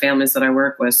 with the families that I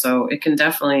work with. So it can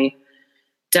definitely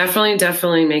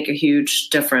make a huge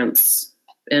difference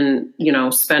in,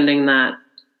 spending that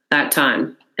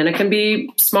time. And it can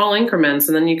be small increments,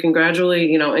 and then you can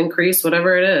gradually, increase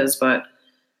whatever it is. But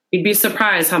you'd be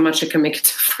surprised how much it can make a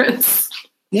difference.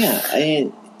 Yeah,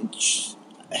 and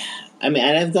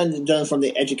I've done from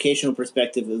the educational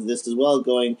perspective of this as well.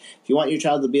 Going, if you want your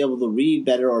child to be able to read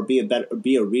better or be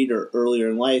a reader earlier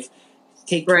in life,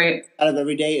 take right. out of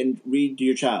every day and read to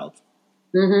your child.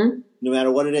 Mm-hmm. No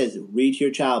matter what it is, read to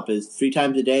your child, because 3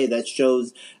 times a day, that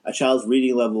shows a child's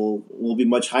reading level will be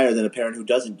much higher than a parent who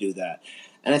doesn't do that.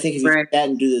 And I think if you do that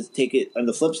and take it on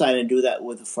the flip side and do that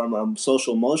from a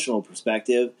social emotional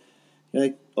perspective, you're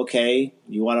like, okay,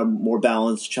 you want a more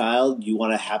balanced child, you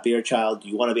want a happier child,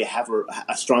 you want to have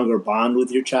a stronger bond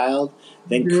with your child,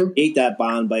 then create that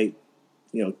bond by,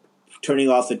 turning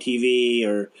off the TV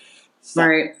or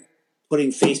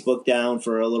putting Facebook down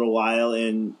for a little while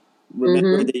and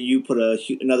remember that you put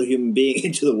another human being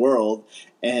into the world,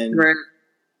 and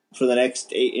for the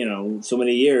next so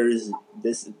many years,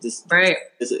 this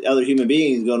other human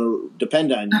being is going to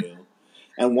depend on you,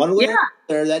 and one way or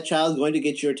another, that child's going to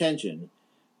get your attention.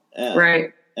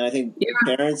 And I think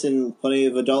parents and plenty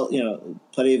of adult, I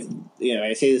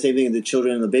say the same thing to the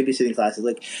children in the babysitting classes.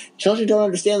 Like, children don't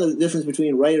understand the difference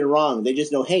between right and wrong. They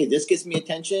just know, hey, this gets me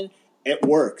attention. It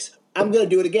works. I'm going to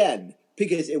do it again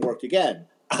because it worked again.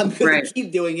 I'm going to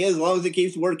keep doing it as long as it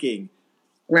keeps working.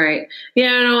 Right.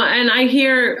 Yeah. And I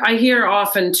hear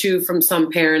often too from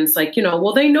some parents, like,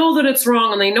 well, they know that it's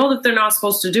wrong and they know that they're not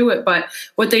supposed to do it. But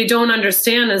what they don't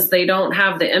understand is they don't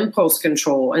have the impulse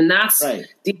control. And that's the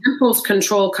impulse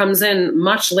control comes in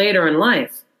much later in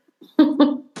life.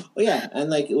 Well, yeah. And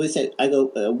like we said, I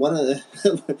go, one of the,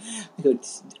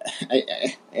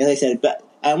 as I said, but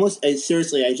I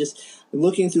just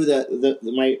looking through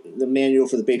the manual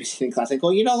for the babysitting class, I go,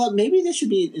 you know what? Maybe this should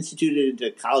be instituted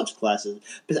into college classes,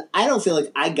 because I don't feel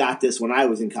like I got this when I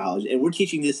was in college, and we're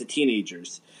teaching this to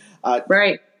teenagers, but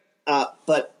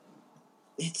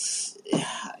it's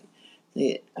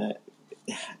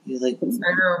like,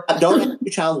 don't ask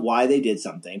your child why they did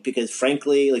something, because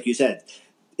frankly, like you said,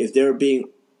 if they're being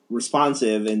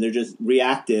responsive and they're just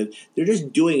reactive, they're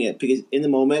just doing it because in the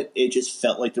moment it just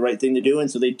felt like the right thing to do,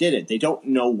 and so they did it. They don't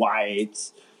know why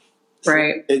it's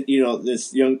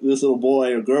this little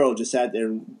boy or girl just sat there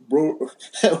and wrote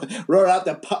out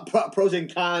the pros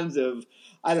and cons of,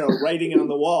 I don't know, writing on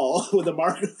the wall with a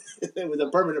marker, with a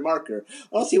permanent marker.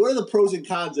 I'll see, what are the pros and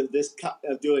cons of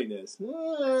doing this?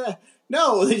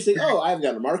 No, they just think, oh, I've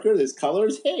got a marker, there's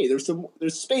colors, hey, there's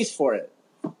space for it.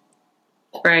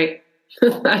 Right.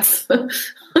 That's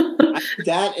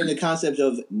that and the concept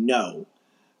of no.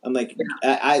 I'm like,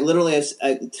 I literally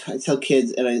I tell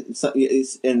kids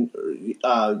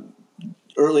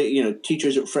early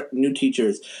teachers, new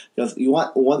teachers, if you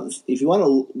want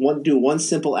to do one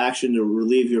simple action to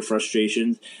relieve your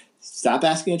frustrations, stop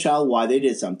asking a child why they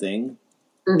did something.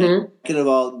 And second of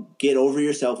all, get over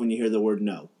yourself when you hear the word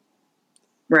no.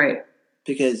 Right.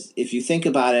 Because if you think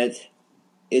about it,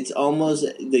 it's almost,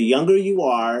 the younger you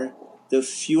are, the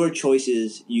fewer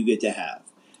choices you get to have.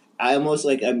 I almost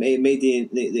made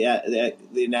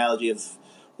the analogy of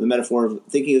the metaphor of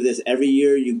thinking of this. Every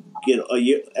year you get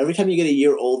every time you get a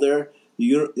year older,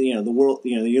 the world, the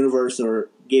universe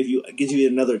gives you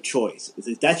another choice. It's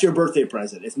like, that's your birthday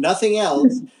present. If nothing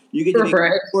else, you get to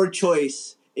make more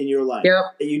choice in your life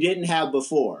that you didn't have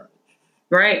before.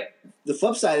 Right. The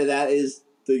flip side of that is,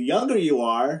 the younger you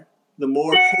are, the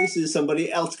more choices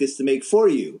somebody else gets to make for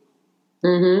you.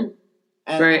 Mm-hmm.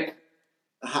 And,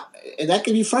 and that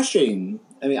can be frustrating.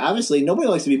 I mean, obviously, nobody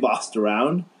likes to be bossed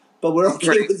around, but we're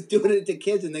okay with doing it to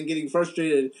kids and then getting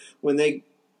frustrated when they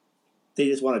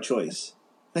just want a choice.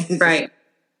 Right.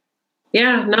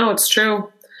 Yeah, no, it's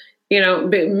true.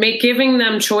 Giving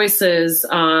them choices,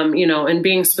 and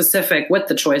being specific with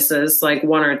the choices, like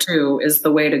 1 or 2 is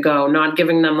the way to go. Not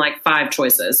giving them like 5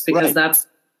 choices, because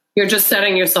you're just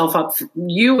setting yourself up,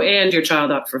 you and your child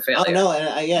up for failure. Oh, no,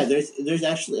 and there's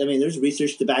actually, there's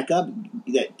research to back up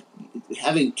that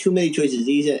having too many choices,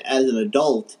 even as an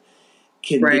adult,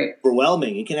 can be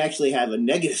overwhelming. It can actually have a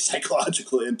negative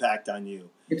psychological impact on you.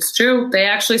 It's true. They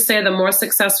actually say the more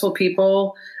successful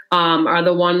people are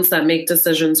the ones that make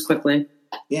decisions quickly.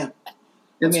 Yeah.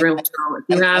 It's real.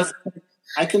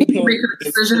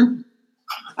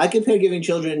 I compare giving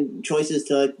children choices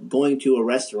to going to a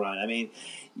restaurant.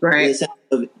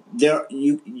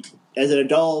 You as an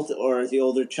adult or as the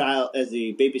older child, as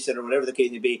the babysitter, whatever the case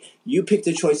may be, you pick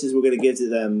the choices we're going to give to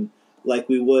them, like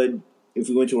we would if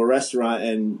we went to a restaurant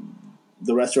and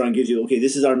the restaurant gives you, okay,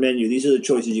 this is our menu, these are the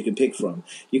choices you can pick from.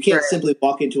 You can't simply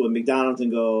walk into a McDonald's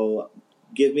and go,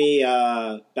 give me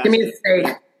a steak,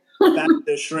 basket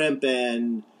of shrimp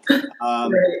and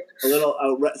some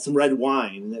red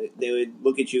wine. They would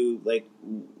look at you like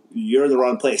you're in the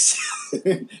wrong place.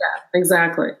 Yeah,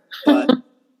 exactly. But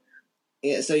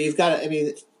Yeah, so you've got to, I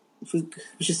mean,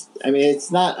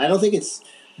 it's not, I don't think it's,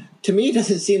 to me, it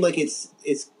doesn't seem like it's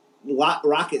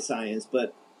rocket science,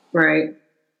 but. Right.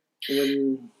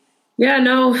 When, yeah,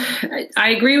 no, I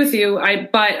agree with you.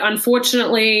 But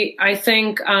unfortunately, I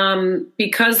think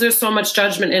because there's so much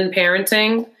judgment in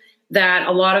parenting, that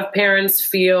a lot of parents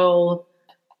feel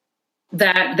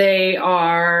that they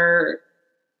are,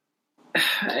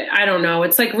 I don't know,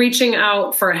 it's like reaching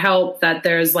out for help, that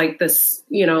there's like this,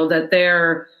 that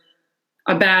they're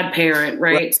a bad parent,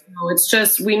 right? So it's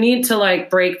just, we need to like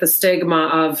break the stigma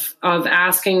of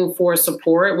asking for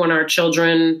support when our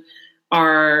children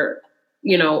are,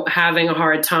 having a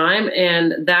hard time.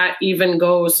 And that even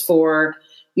goes for,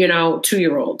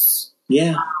 2-year-olds.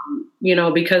 Yeah.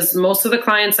 Because most of the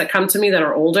clients that come to me that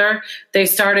are older, they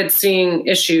started seeing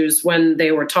issues when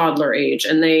they were toddler age.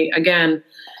 And they'll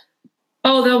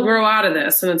grow out of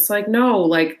this. And it's like, no,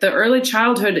 like the early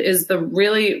childhood is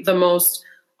the most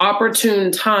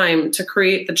opportune time to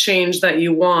create the change that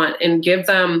you want and give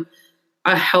them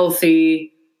a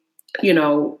healthy,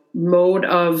 mode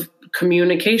of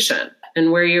communication,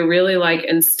 and where you're really like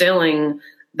instilling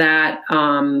that,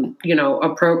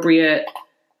 appropriate,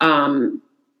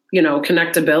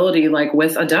 connectability, like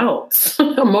with adults,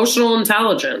 emotional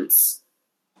intelligence.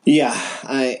 Yeah,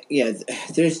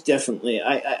 there's definitely,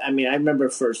 I mean, I remember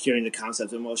first hearing the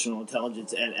concept of emotional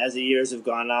intelligence, and as the years have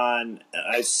gone on,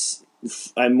 I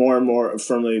more and more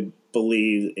firmly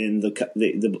believe in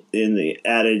the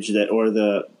adage that, or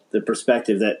the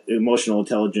perspective that emotional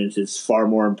intelligence is far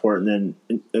more important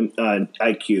than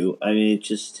IQ. I mean, it's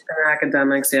just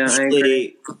academics. Yeah, I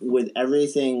agree. With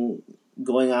everything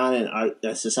going on in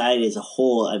our society as a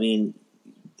whole, I mean,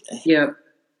 yeah,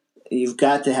 you've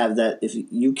got to have that. If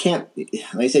you can't, like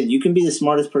I said, you can be the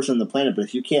smartest person on the planet, but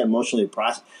if you can't emotionally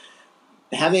process,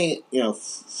 having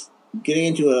getting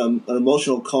into an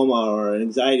emotional coma or an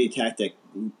anxiety attack that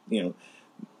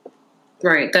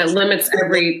right, that limits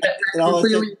every, and all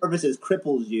its purposes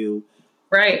cripples you.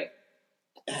 Right.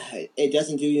 It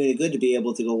doesn't do you any good to be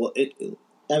able to go, well,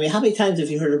 I mean, how many times have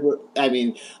you heard of, I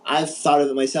mean, I've thought of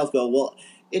it myself, go, well,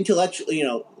 intellectually,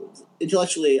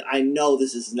 I know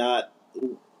this is not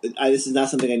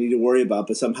something I need to worry about,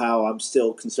 but somehow I'm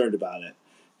still concerned about it.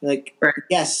 Like, right.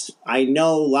 Yes, I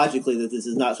know logically that this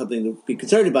is not something to be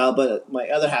concerned about, but my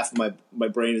other half of my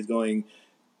brain is going,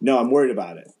 no, I'm worried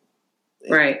about it.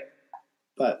 Right.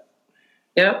 But.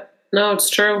 Yep. No, it's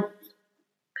true.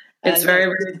 It's very,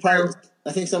 very true.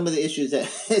 I think some of the issues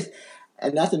that,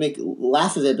 and not to make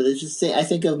laugh of it, but it's just, I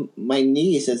think of my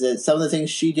niece as that some of the things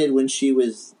she did when she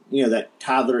was, that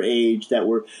toddler age, that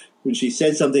were, when she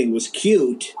said something was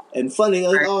cute and funny,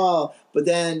 like, oh, but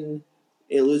then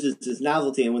it loses its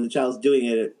novelty, and when the child's doing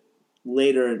it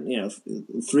later,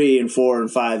 3 and 4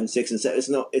 and 5 and 6 and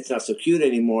 7, it's not so cute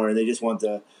anymore, and they just want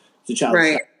the child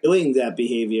to stop doing that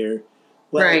behavior.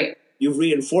 Well, you've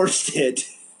reinforced it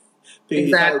because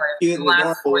you thought it was cute and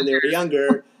normal when they were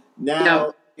younger. Now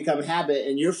it's become a habit,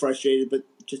 and you're frustrated. But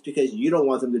just because you don't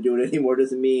want them to do it anymore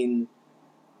doesn't mean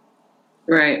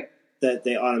that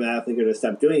they automatically going to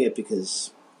stop doing it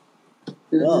because,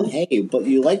 well, hey, but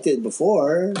you liked it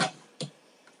before.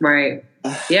 Right.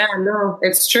 Yeah, no,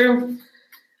 it's true.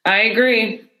 I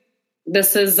agree.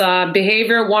 This is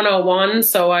Behavior 101,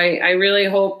 so I really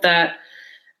hope that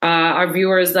our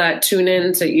viewers that tune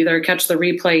in to either catch the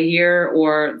replay here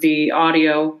or the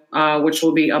audio, which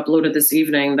will be uploaded this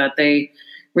evening, that they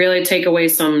really take away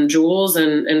some jewels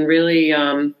and really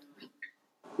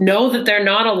know that they're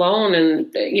not alone,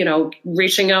 and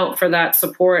reaching out for that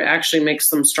support actually makes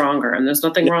them stronger. And there's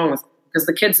nothing wrong with it, because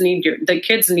the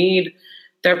kids need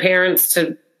their parents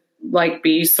to like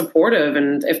be supportive,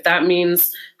 and if that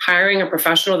means hiring a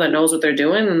professional that knows what they're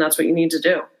doing, then that's what you need to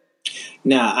do.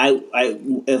 Now,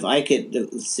 if I could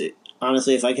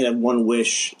have one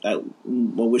wish, I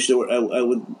wish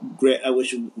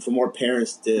for more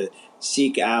parents to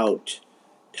seek out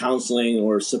counseling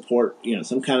or support,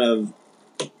 some kind of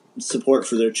support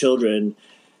for their children,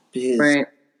 because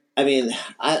I mean,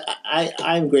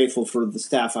 I'm grateful for the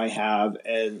staff I have,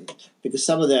 and because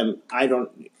some of them I don't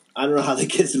know how they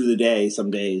get through the day some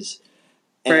days,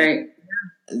 and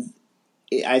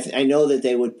I know that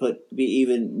they would be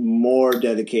even more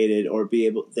dedicated, or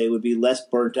they would be less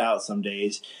burnt out some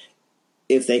days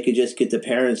if they could just get the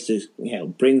parents to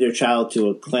bring their child to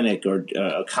a clinic or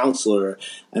a counselor.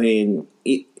 I mean,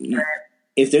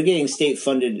 if they're getting state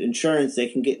funded insurance, they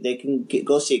can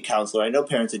go see a counselor. I know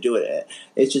parents that do it.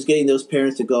 It's just getting those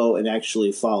parents to go and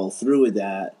actually follow through with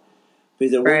that,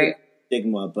 because they're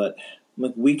stigma. But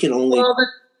we can only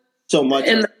so much.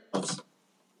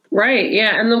 Right.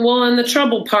 Yeah. And the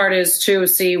trouble part is too,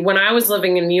 see, when I was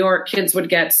living in New York, kids would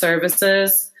get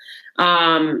services,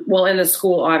 in the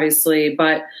school, obviously,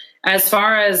 but as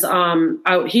far as,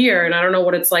 out here, and I don't know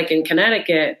what it's like in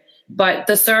Connecticut, but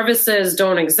the services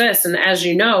don't exist. And as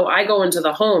you know, I go into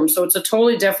the home, so it's a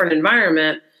totally different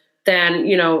environment than,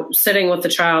 sitting with the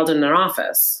child in an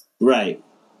office. Right.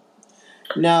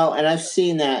 No, and I've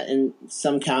seen that in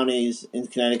some counties in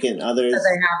Connecticut and others. Do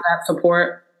they have that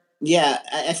support? Yeah,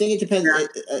 I think it depends.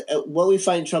 What we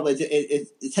find trouble,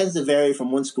 it tends to vary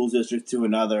from one school district to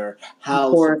another,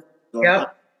 how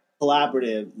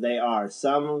collaborative they are.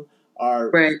 Some are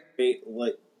great,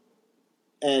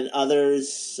 and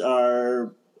others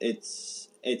are, it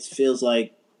feels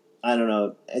like, I don't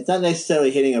know, it's not necessarily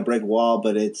hitting a brick wall,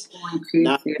 but it's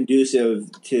not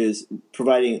conducive to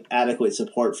providing adequate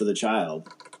support for the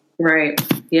child. Right,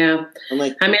 yeah.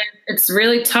 It's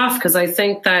really tough because I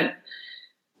think that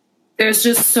there's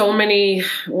just so many,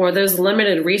 or there's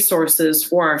limited resources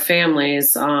for our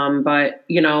families. But,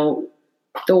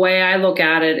 the way I look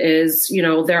at it is,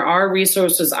 there are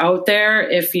resources out there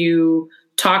if you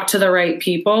talk to the right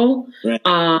people. Right.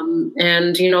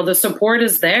 And, the support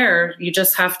is there. You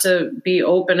just have to be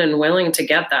open and willing to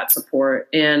get that support.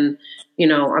 And,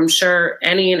 I'm sure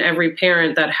any and every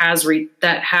parent that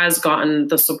has gotten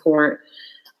the support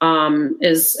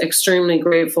is extremely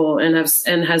grateful and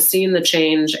has seen the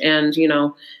change and,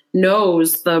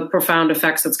 knows the profound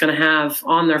effects it's going to have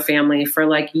on their family for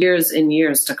like years and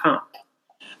years to come.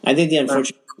 I think the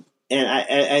unfortunate, and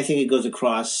I think it goes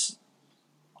across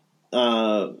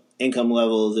income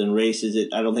levels and races.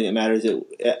 I don't think it matters.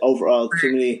 Overall,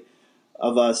 too many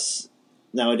of us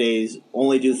nowadays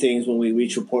only do things when we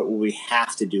reach a point where we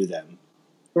have to do them.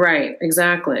 Right,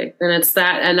 exactly. And it's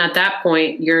that, and at that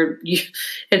point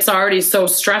it's already so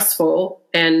stressful.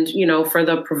 And, for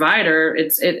the provider,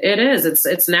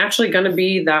 it's naturally going to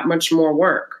be that much more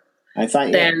work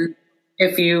than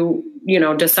if you,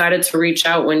 decided to reach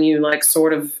out when you like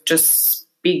sort of just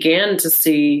began to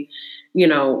see,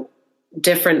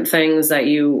 different things that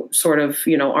you sort of,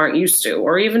 aren't used to,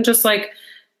 or even just like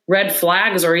red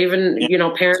flags, or even,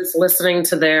 parents listening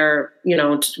to their,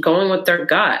 going with their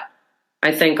gut.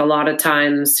 I think a lot of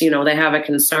times, they have a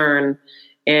concern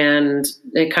and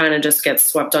it kind of just gets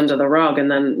swept under the rug, and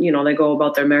then, they go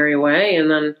about their merry way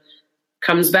and then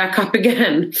comes back up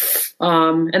again.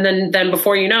 And then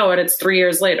before you know it, it's 3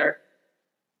 years later.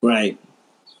 Right.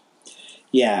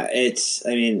 Yeah.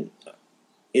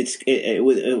 With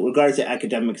regards to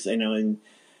academics, I know in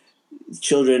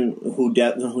children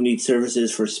who need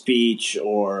services for speech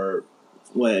or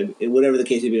whatever the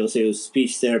case may be, we'll say it was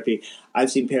speech therapy.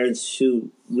 I've seen parents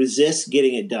who resist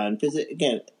getting it done because,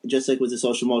 again, just like with the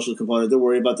social emotional component, they're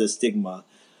worried about the stigma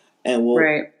and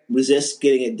will resist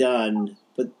getting it done,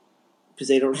 but because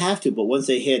they don't have to. But once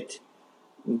they hit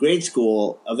grade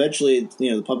school, eventually,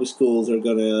 the public schools are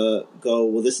going to go,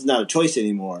 well, this is not a choice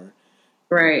anymore.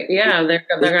 Right. Yeah, they're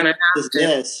going to have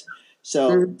to.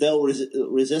 So they'll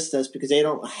resist us because they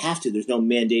don't have to. There's no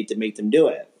mandate to make them do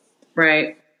it.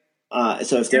 Right.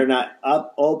 So if they're not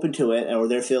open to it, or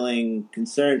they're feeling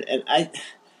concerned, and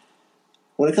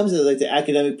when it comes to like the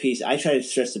academic piece, I try to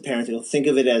stress to parents, think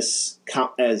of it as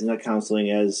not counseling,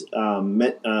 as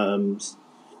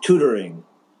tutoring.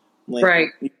 Like, right.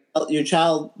 Your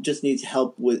child just needs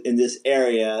help in this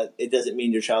area. It doesn't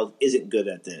mean your child isn't good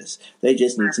at this. They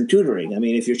just need some tutoring. I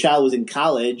mean, if your child was in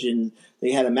college and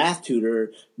they had a math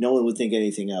tutor, no one would think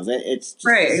anything of it. It's just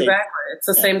exactly. It's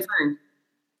the same thing.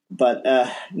 But,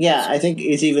 I think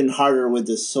it's even harder with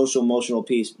the social emotional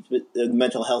piece, the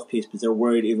mental health piece, because they're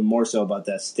worried even more so about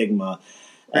that stigma.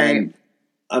 Right. And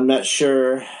I'm not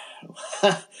sure.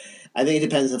 I think it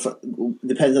depends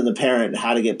on the parent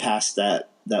how to get past that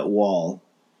wall.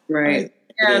 Right.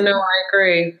 I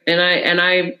agree.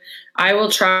 And I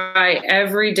will try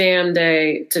every damn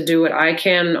day to do what I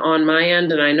can on my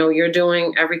end. And I know you're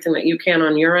doing everything that you can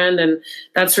on your end. And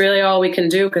that's really all we can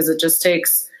do, because it just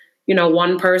takes,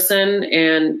 one person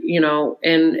and,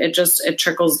 and it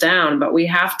trickles down. But we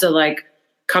have to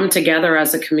come together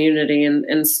as a community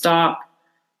and stop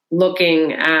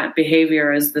looking at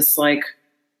behavior as this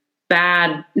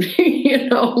bad,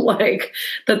 that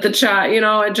the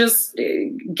child, just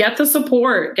get the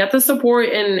support,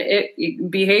 and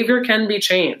behavior can be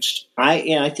changed.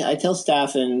 I tell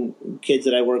staff and kids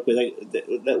that I work with,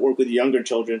 that work with younger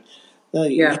children,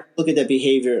 you look at that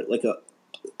behavior like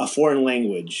a foreign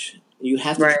language. You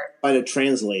have to try to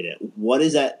translate it. What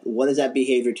is that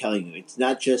behavior telling you? It's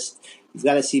not just, you've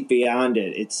got to see beyond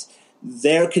it. It's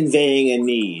they're conveying a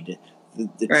need.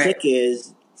 The trick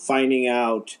is finding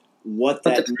out what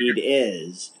that need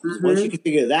is. Once you can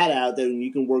figure that out, then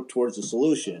you can work towards a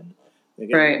solution.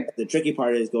 Again, Right. The tricky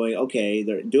part is going, okay,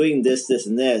 they're doing this, this,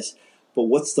 and this, but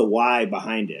what's the why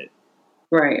behind it?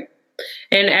 Right.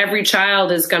 And every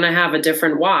child is going to have a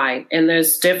different why. And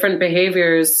there's different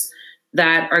behaviors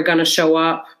that are going to show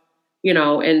up, you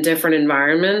know, in different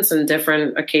environments and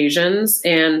different occasions.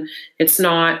 And it's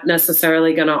not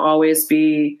necessarily going to always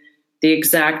be the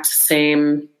exact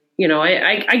same. You know,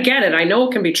 I get it. I know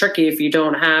it can be tricky if you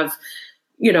don't have,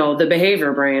 you know, the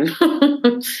behavior brain,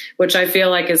 which I feel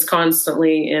like is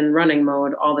constantly in running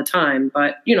mode all the time.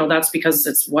 But, you know, that's because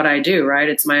it's what I do, right?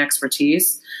 It's my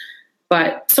expertise.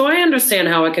 But so I understand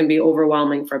how it can be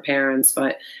overwhelming for parents,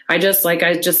 but I just, like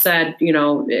I just said, you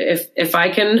know, if I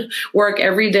can work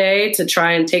every day to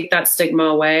try and take that stigma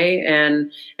away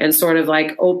and sort of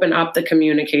like open up the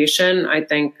communication, I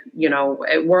think, you know,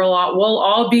 we'll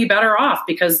all be better off,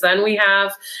 because then we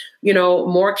have, you know,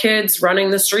 more kids running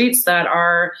the streets that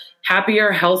are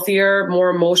happier, healthier,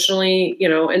 more emotionally, you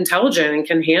know, intelligent and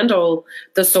can handle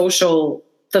the social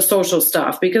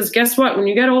stuff. Because guess what? When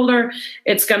you get older,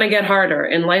 it's going to get harder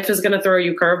and life is going to throw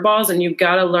you curveballs, and you've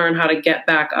got to learn how to get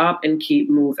back up and keep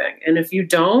moving. And if you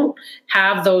don't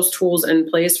have those tools in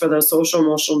place for the social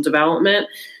emotional development,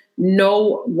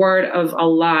 no word of a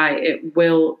lie, it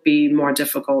will be more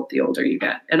difficult the older you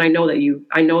get. And I know that you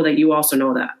also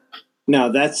know that.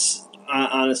 No, that's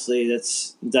honestly,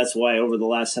 that's why over the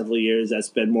last several years, that's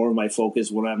been more of my focus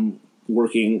when I'm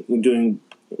doing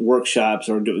workshops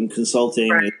or doing consulting.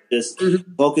 Right. It's just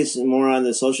focus more on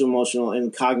the social, emotional,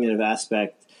 and cognitive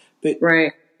aspect. But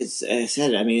right. It's, as I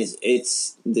said, I mean,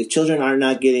 it's the children are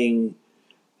not getting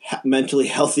mentally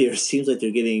healthier. It seems like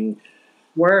they're getting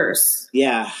worse.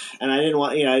 Yeah, and I didn't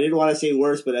want to say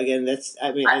worse, but again,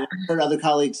 I've heard other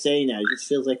colleagues saying that. It just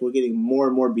feels like we're getting more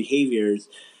and more behaviors,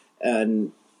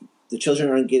 and the children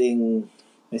aren't getting.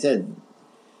 I said,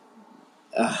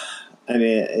 I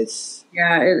mean, it's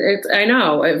I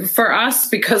know for us,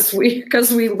 because we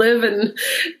live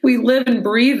and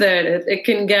breathe it. It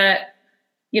can get,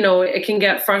 you know, it can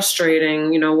get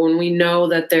frustrating, you know, when we know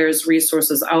that there's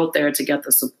resources out there to get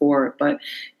the support. But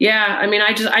yeah, I mean,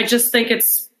 I just think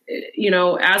it's, you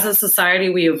know, as a society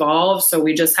we evolve, so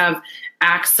we just have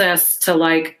access to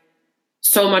like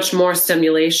so much more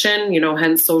stimulation, you know,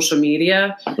 hence social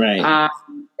media, right,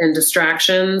 and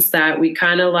distractions, that we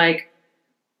kind of like,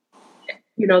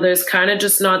 you know, there's kind of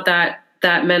just not that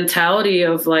mentality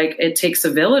of like, it takes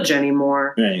a village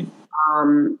anymore. Right.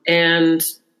 And,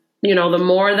 you know, the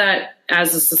more that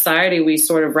as a society we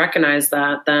sort of recognize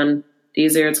that, then the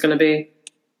easier it's going to be.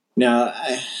 No,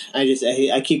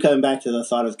 I keep coming back to the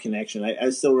thought of connection. I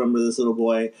still remember this little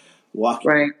boy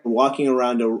walking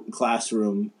around a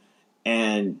classroom,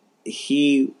 and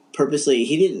he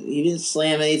didn't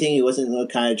slam anything. He wasn't the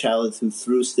kind of child who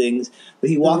threw things,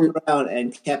 but he walked around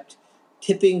and kept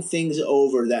tipping things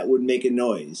over that would make a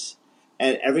noise.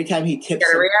 And every time he tipped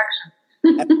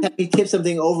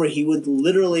something over, he would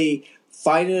literally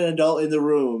find an adult in the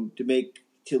room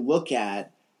to look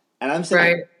at. And I'm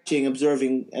sitting watching,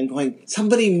 observing, and going,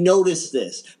 somebody noticed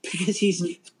this, because he's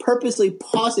purposely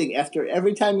pausing after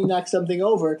every time he knocks something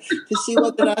over to see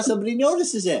whether or not somebody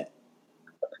notices it.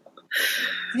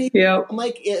 Yeah. I'm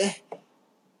like,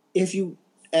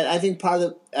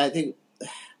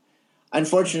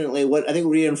 unfortunately, what I think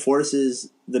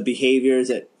reinforces the behaviors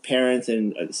that parents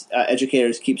and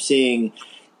educators keep seeing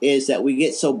is that we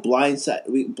get so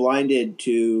blinded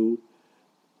to,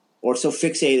 or so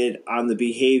fixated on the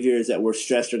behaviors that we're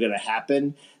stressed are going to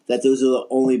happen, that those are the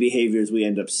only behaviors we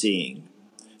end up seeing.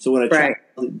 So when a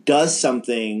child does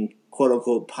something, quote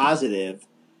unquote, positive,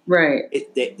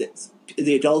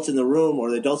 the adults in the room or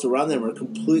the adults around them are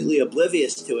completely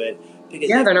oblivious to it, because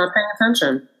they're not paying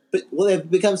attention. But they've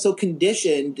become so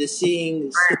conditioned to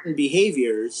seeing certain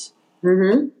behaviors.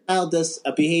 When a child does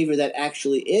a behavior that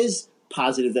actually is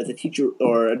positive, that the teacher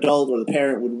or adult or the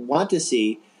parent would want to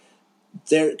see,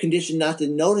 they're conditioned not to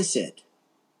notice it.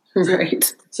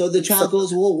 Right. So the child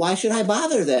goes, well, why should I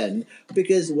bother then?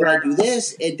 Because when I do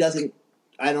this,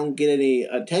 I don't get any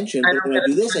attention. But when I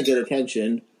do this, I get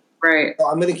attention. Right. So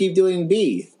I'm going to keep doing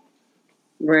B.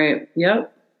 Right.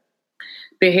 Yep.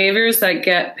 Behaviors that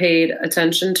get paid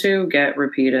attention to get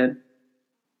repeated.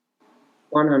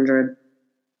 100.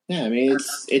 Yeah, I mean,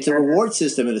 it's a reward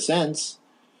system in a sense.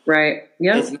 Right.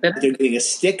 Yeah. It's not that they're getting a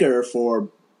sticker for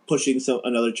pushing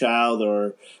another child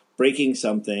or breaking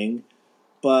something,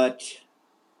 but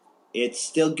it's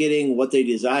still getting what they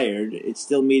desired. It's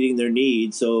still meeting their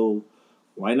needs. So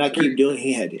why not keep doing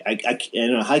it?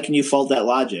 How can you fault that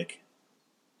logic?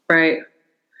 Right.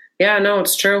 Yeah, no,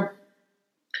 it's true.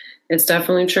 It's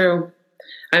definitely true.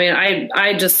 I mean,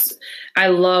 I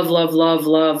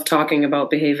love talking about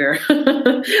behavior.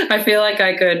 I feel like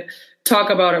I could talk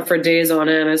about it for days on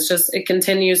end. It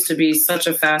continues to be such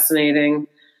a fascinating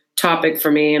topic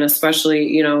for me, and especially,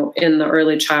 you know, in the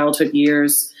early childhood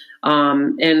years,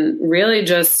 and really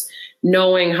just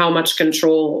knowing how much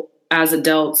control as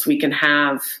adults we can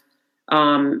have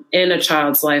in a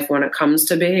child's life when it comes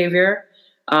to behavior,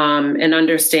 and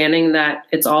understanding that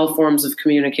it's all forms of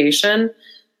communication.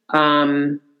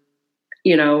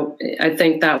 You know, I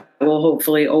think that will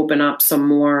hopefully open up some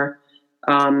more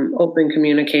open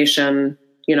communication,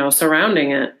 you know,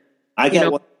 surrounding it. I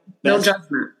get no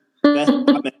judgment.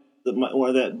 One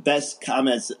of the best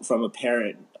comments from a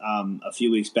parent a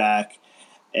few weeks back,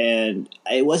 and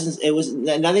it was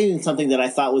not even something that I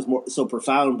thought was so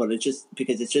profound, but it's just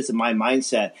because it's just in my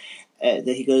mindset. That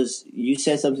he goes, you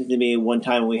said something to me one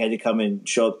time when we had to come and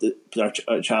show up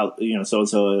our child, you know,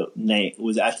 so-and-so Nate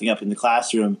was acting up in the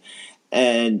classroom.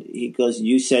 And he goes,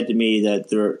 you said to me that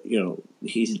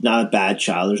he's not a bad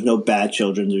child. There's no bad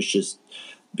children. There's just,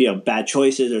 you know, bad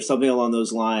choices or something along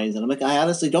those lines. And I'm like, I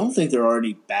honestly don't think there are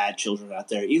any bad children out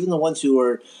there. Even the ones who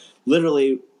are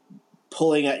literally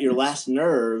pulling at your last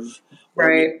nerve.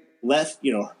 Right. Left,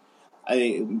 you know,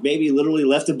 maybe literally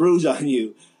left a bruise on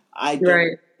you. I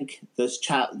don't think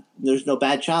there's no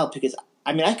bad child, because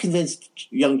I mean, I convinced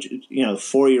young, you know,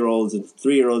 4-year-olds and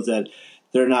 3-year-olds that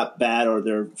they're not bad or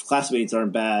their classmates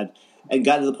aren't bad, and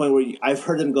got to the point where I've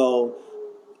heard them go,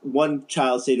 one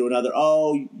child say to another,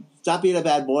 "Oh, stop being a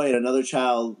bad boy," and another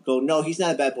child go, "No, he's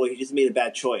not a bad boy. He just made a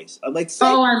bad choice." I'm like,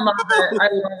 "Oh, I love it. I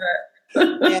love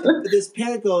it." And this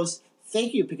parent goes,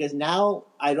 "Thank you," because now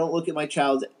I don't look at my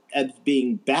child as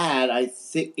being bad. I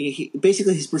think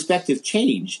basically his perspective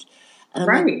changed. And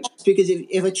I'm like, because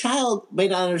if a child may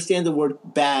not understand the word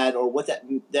bad or what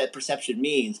that perception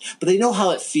means, but they know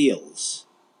how it feels.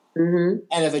 Mm-hmm.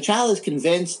 And if a child is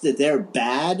convinced that they're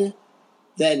bad,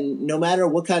 then no matter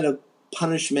what kind of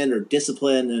punishment or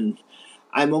discipline, and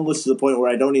I'm almost to the point where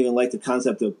I don't even like the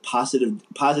concept of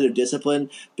positive discipline,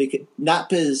 not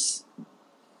because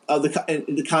of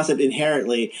the concept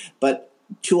inherently, but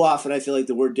too often I feel like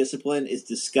the word discipline is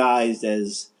disguised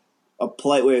as a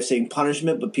polite way of saying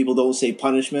punishment, but people don't say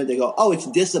punishment. They go, "Oh, it's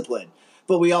discipline."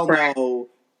 But we all know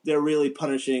they're really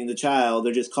punishing the child.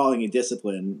 They're just calling it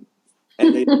discipline.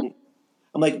 And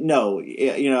I'm like, no,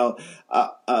 you know,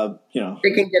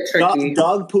 it can get tricky.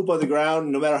 Dog poop on the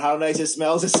ground, no matter how nice it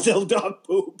smells, it's still dog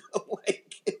poop.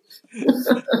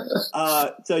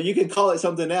 So you can call it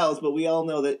something else, but we all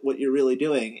know that what you're really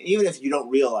doing, even if you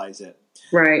don't realize it.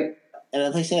 Right. And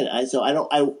as I said,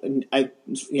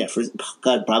 for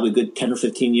God, probably a good 10 or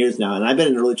 15 years now. And I've been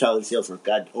in early childhood field for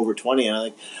over 20.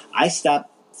 And I stopped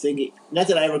thinking, not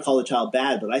that I ever called a child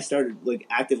bad, but I started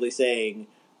actively saying,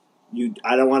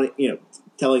 I don't want to,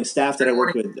 telling staff that I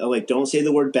work with, I'm like, don't say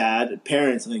the word bad.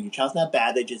 Parents, I'm like, your child's not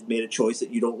bad. They just made a choice that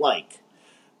you don't like.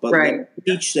 But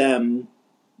teach them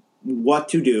what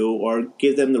to do, or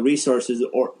give them the resources,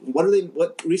 or what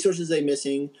resources are they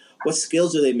missing? What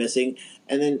skills are they missing?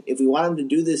 And then if we want them to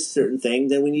do this certain thing,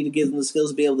 then we need to give them the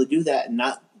skills to be able to do that and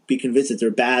not be convinced that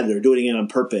they're bad, they're doing it on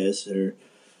purpose. Or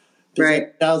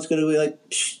that child's going to be like,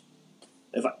 psh.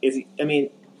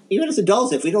 Even as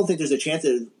adults, if we don't think there's a chance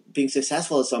of being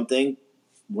successful at something,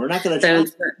 we're not going to try.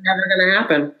 It's never going to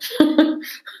happen.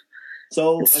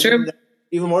 So it's true.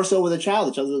 Even more so with a child.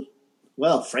 The child,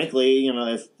 well, frankly,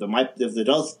 if the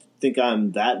adults think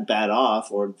I'm that bad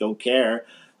off or don't care,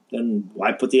 then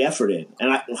why put the effort in?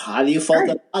 And how do you fault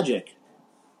that logic?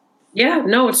 Yeah,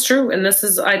 no, it's true. And this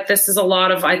is a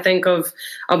lot of, I think, of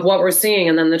what we're seeing.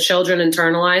 And then the children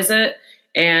internalize it,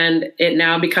 and it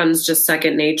now becomes just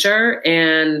second nature.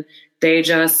 And they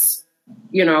just,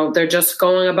 they're just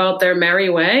going about their merry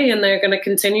way, and they're going to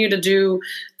continue to do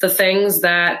the things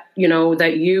that,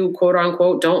 that you quote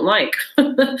unquote don't like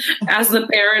as the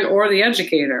parent or the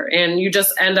educator. And you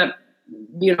just end up,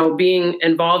 being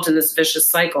involved in this vicious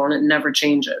cycle, and it never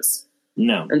changes.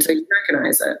 No. Until you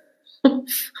recognize it.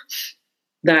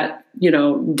 That,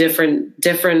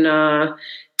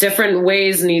 different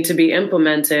ways need to be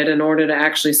implemented in order to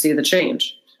actually see the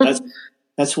change.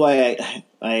 That's why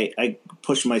I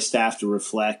push my staff to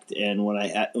reflect, and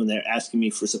when they're asking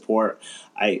me for support,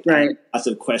 I have lots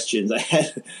of questions. I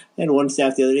had one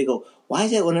staff the other day go, "Why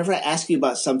is it whenever I ask you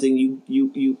about something,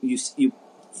 you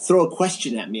throw a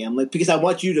question at me?" I'm like, because I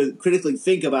want you to critically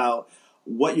think about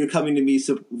what you're coming to me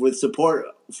with support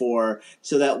for,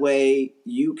 so that way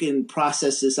you can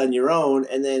process this on your own,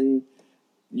 and then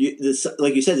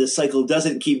like you said, the cycle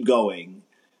doesn't keep going.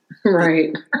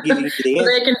 Right. Giving you the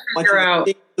answer. They can figure out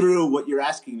think through what you're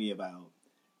asking me about.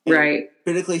 Right.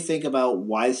 Critically think about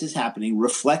why this is happening,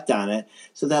 reflect on it,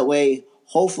 so that way,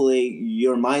 hopefully,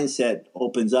 your mindset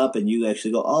opens up and you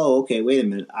actually go, oh, okay, wait a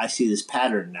minute, I see this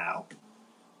pattern now.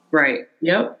 Right.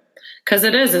 Yep. Because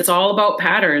it's all about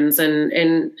patterns,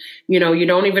 and you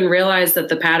don't even realize that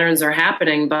the patterns are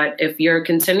happening. But if you're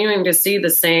continuing to see the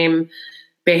same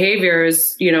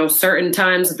behaviors, certain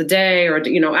times of the day, or,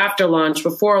 after lunch,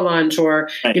 before lunch, or,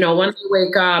 right. When you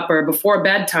wake up or before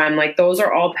bedtime, like those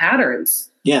are all patterns.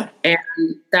 Yeah. And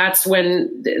that's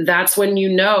when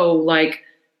like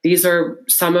these are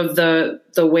some of the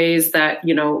ways that,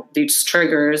 these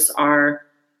triggers are,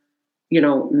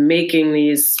 making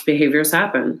these behaviors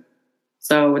happen.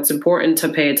 So it's important to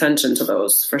pay attention to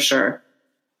those for sure.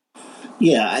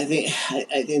 Yeah, I think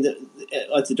that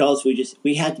as adults,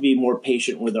 we have to be more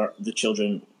patient with the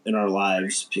children in our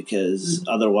lives, because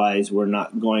otherwise we're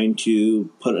not going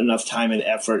to put enough time and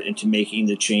effort into making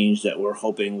the change that we're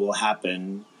hoping will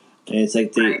happen. And it's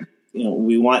like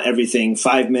we want everything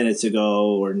 5 minutes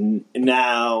ago or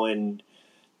now, and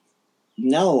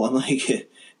no, I'm like,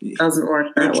 it doesn't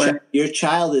work that way. Your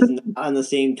child is not on the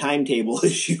same timetable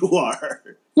as you are.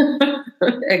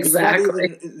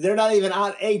 Exactly. They're not even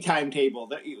on a timetable.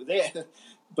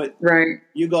 But right.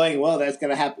 You going, well, that's going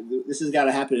to happen. This has got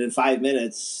to happen in 5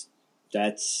 minutes.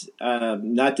 That's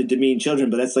not to demean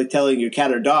children, but that's like telling your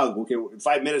cat or dog, okay, in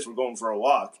 5 minutes we're going for a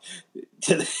walk.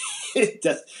 It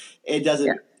doesn't. It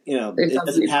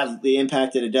doesn't have the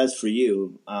impact that it does for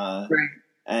you. Right.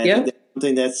 And that's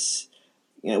something that's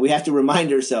we have to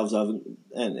remind ourselves of.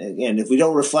 And again, if we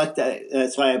don't reflect,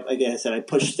 that's why I said I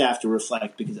push staff to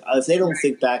reflect, because if they don't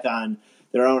think back on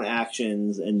their own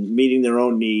actions and meeting their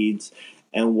own needs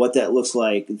and what that looks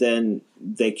like, then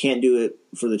they can't do it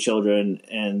for the children.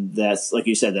 And that's, like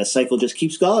you said, that cycle just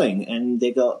keeps going, and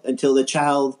they go until the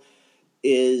child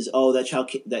is,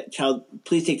 that child,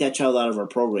 please take that child out of our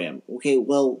program. Okay,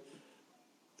 well,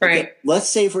 right. Okay, let's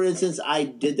say, for instance, I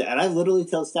did that, and I literally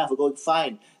tell staff, I'm going,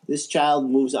 fine, this child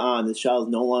moves on. This child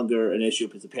is no longer an issue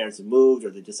because the parents have moved or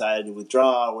they decided to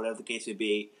withdraw or whatever the case may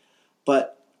be.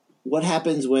 But what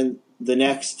happens when the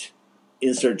next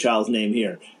insert child's name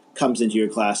here comes into your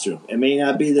classroom? It may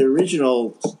not be the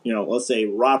original, let's say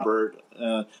Robert,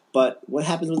 but what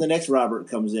happens when the next Robert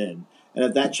comes in? And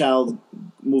if that child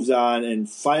moves on and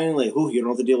finally, you don't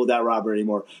have to deal with that Robert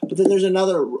anymore. But then there's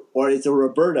another, or it's a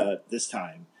Roberta this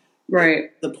time.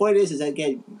 Right. The point is that,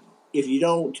 again, if you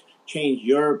don't change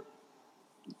your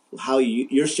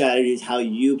strategies, how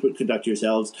you conduct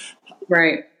yourselves,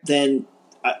 right, then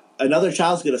another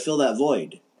child's going to fill that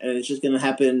void, and it's just going to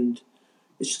happen.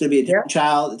 It's just going to be a different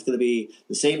child. It's going to be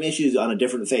the same issues on a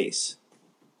different face.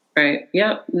 Right.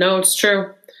 Yeah. No, it's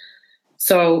true.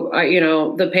 So,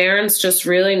 the parents just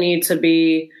really need to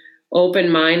be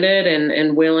open-minded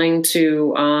and willing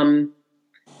to,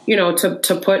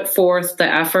 to put forth the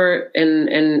effort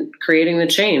in creating the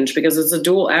change, because it's a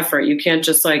dual effort. You can't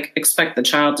just expect the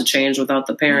child to change without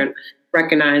the parent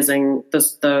recognizing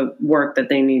the work that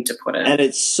they need to put in. And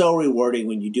it's so rewarding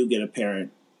when you do get a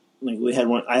parent. Like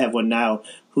I have one now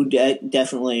who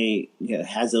definitely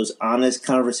has those honest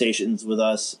conversations with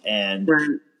us and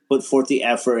put forth the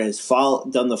effort, has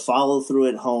done the follow through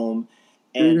at home,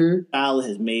 and the child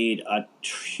has made a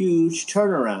huge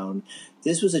turnaround.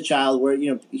 This was a child where,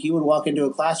 he would walk into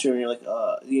a classroom and you're like,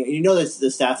 that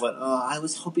the staff went, I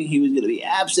was hoping he was going to be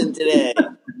absent today.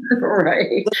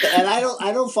 Right. And I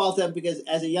don't fault them, because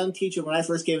as a young teacher, when I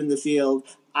first came in the field,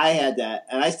 I had that.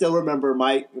 And I still remember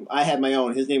I had my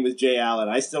own. His name was Jay Allen.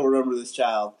 I still remember this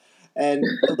child. And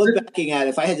look backing at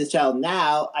it, if I had this child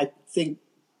now, I think,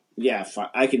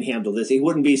 I can handle this. He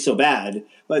wouldn't be so bad.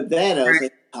 But then I was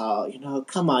like,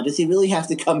 come on, does he really have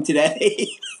to come today?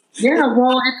 Yeah,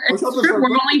 well, it's true. We're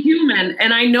only human,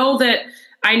 and I know that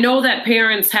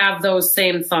parents have those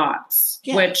same thoughts,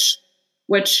 which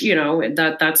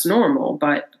that's normal.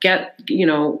 But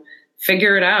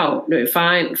figure it out.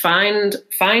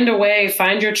 Find a way.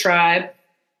 Find your tribe,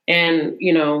 and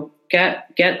get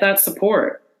that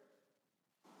support.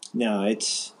 No,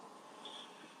 it's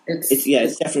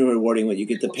definitely rewarding when you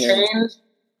get the parents.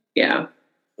 Yeah.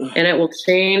 And it will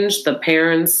change the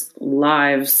parents'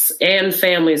 lives and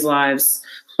families' lives.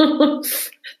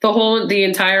 The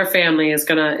entire family is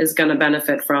gonna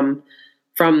benefit from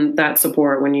that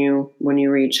support when you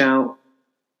reach out.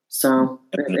 So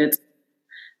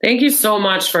thank you so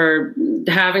much for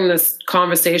having this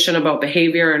conversation about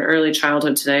behavior and early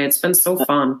childhood today. It's been so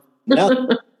fun. No.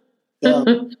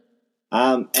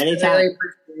 Anytime.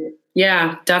 Really,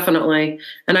 yeah, definitely.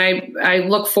 And I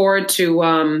look forward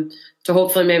to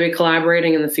hopefully maybe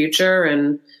collaborating in the future.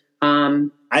 And,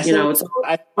 it's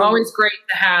always great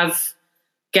to have,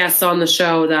 guests on the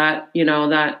show that, you know,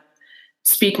 that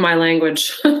speak my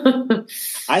language.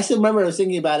 I still remember I was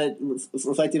thinking about it,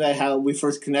 reflecting about how we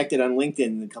first connected on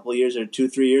LinkedIn a couple of years or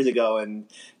 2-3 years ago, and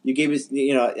you gave us,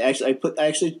 you know, I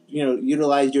actually, you know,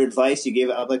 utilized your advice. You gave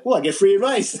it. I'm like, well, I get free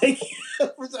advice. Thank you.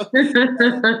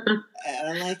 And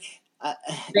I'm like,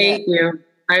 thank you.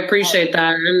 I appreciate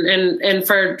that, and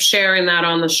for sharing that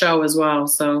on the show as well.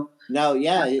 So. No,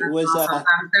 yeah, it was. Awesome.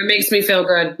 That makes me feel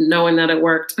good knowing that it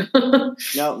worked.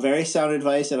 No, very sound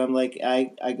advice, and I'm like,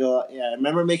 I go, yeah. I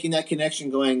remember making that connection,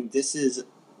 going, this is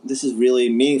really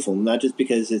meaningful, not just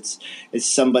because it's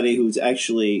somebody who's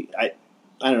actually, I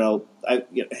don't know,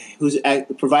 who's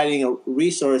providing a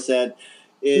resource that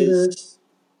is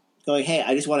going, hey,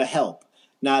 I just want to help.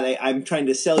 Not I'm trying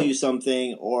to sell you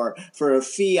something, or for a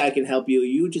fee I can help you.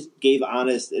 You just gave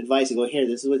honest advice and go, here,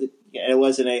 this is what it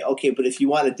wasn't okay, but if you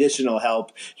want additional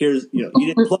help, here's, you know,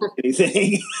 you didn't plug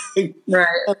anything.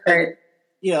 Right.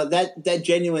 You know, that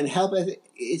genuine help,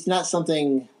 it's not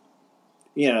something,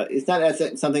 you know, it's not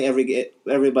something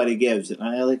everybody gives. And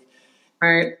I like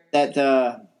that,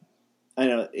 I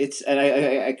know it's, and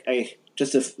I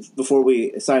just before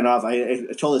we sign off, I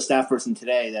told a staff person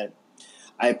today that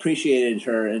I appreciated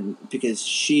her, and because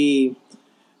she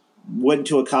went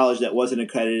to a college that wasn't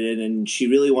accredited, and she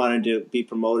really wanted to be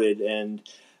promoted, and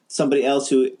somebody else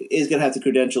who is going to have the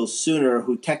credentials sooner,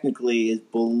 who technically is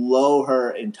below her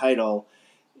in title,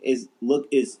 has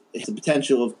the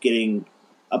potential of getting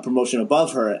a promotion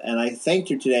above her. And I thanked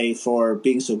her today for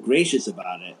being so gracious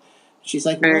about it. She's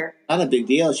like, well, not a big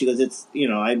deal. She goes, it's, you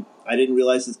know, I didn't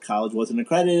realize this college wasn't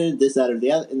accredited, this, that, or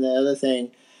the other, and the other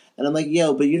thing. And I'm like,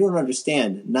 yo, but you don't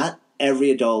understand. Not every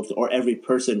adult or every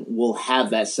person will have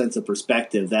that sense of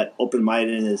perspective, that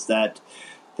open-mindedness, that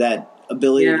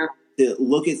ability to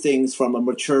look at things from a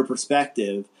mature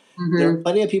perspective. Mm-hmm. There are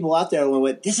plenty of people out there who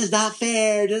went, this is not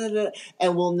fair,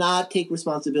 and will not take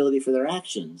responsibility for their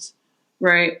actions.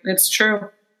 Right. It's true.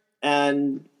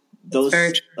 And those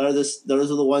are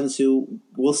the ones who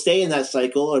will stay in that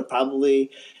cycle, or probably,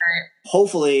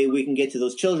 hopefully, we can get to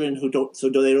those children who don't, so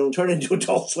they don't turn into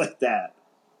adults like that.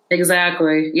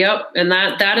 Exactly. Yep. And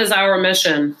that is our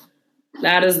mission.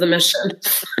 That is the mission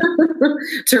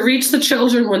to reach the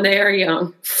children when they are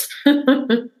young.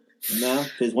 No,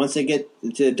 because once they get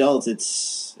to adults,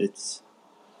 it's.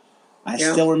 I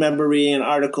still remember reading an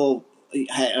article.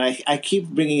 And I keep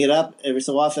bringing it up every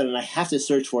so often, and I have to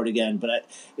search for it again. But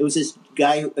it was this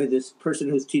guy, this person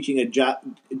who's doing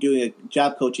a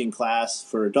job coaching class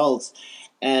for adults,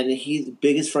 and his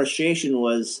biggest frustration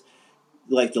was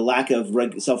like the lack of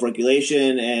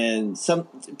self-regulation, and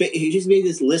he just made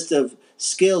this list of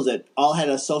skills that all had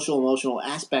a social emotional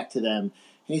aspect to them.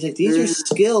 And he's like, these are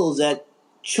skills that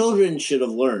children should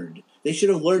have learned. They should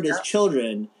have learned as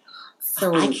children.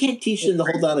 So I can't teach them to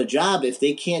hold down a job if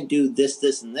they can't do this,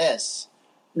 this, and this.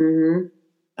 Mm-hmm.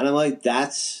 And I'm like,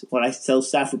 that's what I tell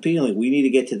staff repeatedly. We need to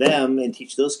get to them and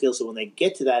teach those skills, so when they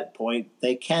get to that point,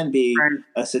 they can be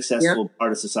a successful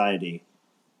part of society.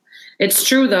 It's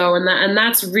true, though, and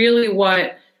that's really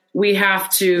what we have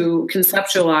to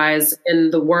conceptualize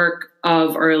in the work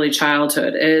of early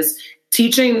childhood, is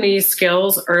teaching these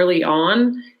skills early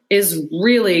on is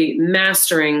really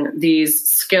mastering these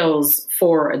skills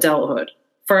for adulthood,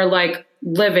 for like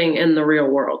living in the real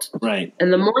world. Right.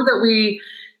 And the more that we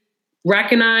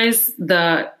recognize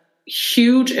the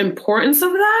huge importance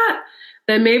of that,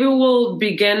 then maybe we'll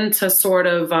begin to sort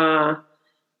of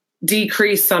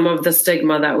decrease some of the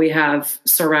stigma that we have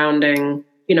surrounding,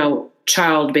 you know,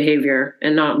 child behavior,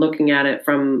 and not looking at it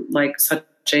from like such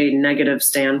a negative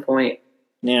standpoint.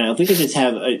 Yeah, if we could just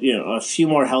have a few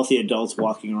more healthy adults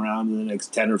walking around in the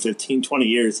next 10 or 15, 20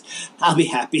 years, I'll be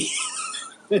happy.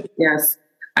 Yes,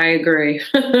 I agree.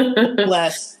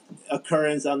 Less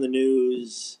occurrence on the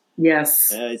news.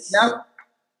 Yes.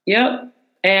 Yep.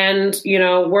 And, you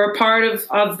know, we're part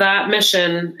of that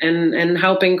mission and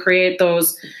helping create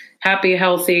those happy,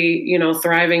 healthy, you know,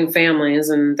 thriving families.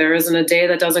 And there isn't a day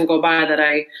that doesn't go by that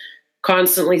I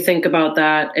constantly think about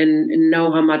that and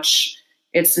know how much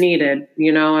it's needed.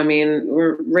 You know, I mean,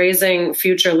 we're raising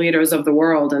future leaders of the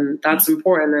world, and that's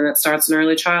important, and it starts in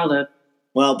early childhood.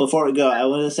 Well, before we go, I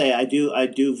want to say I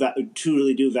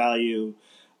truly do value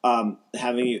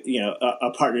having, you know,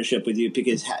 a partnership with you,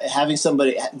 because having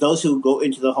somebody, those who go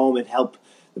into the home and help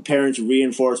the parents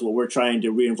reinforce what we're trying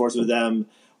to reinforce with them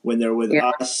when they're with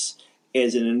us,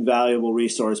 is an invaluable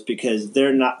resource, because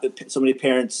they're not, so many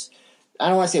parents, I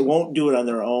don't want to say won't do it on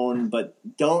their own, but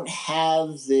don't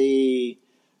have the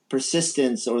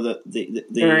persistence or the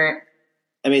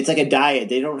I mean, it's like a diet.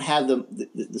 They don't have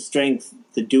the strength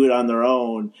to do it on their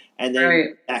own, and then Right.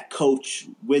 that coach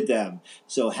with them.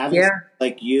 So having someone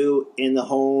like you in the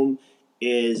home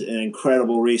is an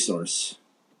incredible resource.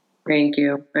 Thank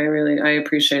you. I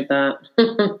appreciate that.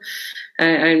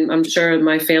 I'm sure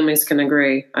my families can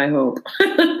agree. I hope.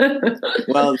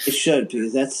 Well, they should,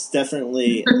 because that's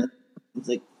definitely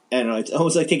like, I don't know, it's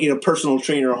almost like taking a personal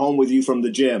trainer home with you from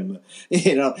the gym.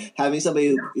 You know, having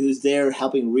somebody who's there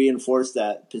helping reinforce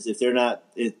that, because if they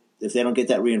don't get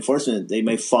that reinforcement, they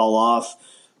may fall off,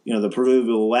 you know, the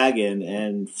proverbial wagon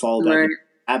and fall back into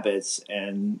habits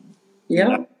and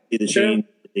see the change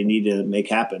they need to make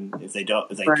happen if they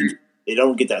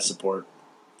don't get that support.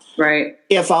 Right.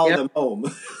 You can't follow them home.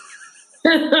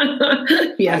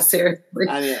 Yeah, seriously.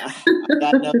 I mean, on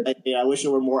that note, I wish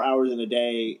there were more hours in a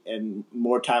day and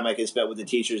more time I could spend with the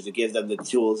teachers to give them the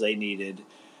tools they needed.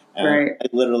 Right.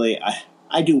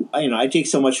 I take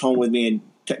so much home with me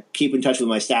and keep in touch with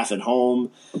my staff at home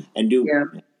and do.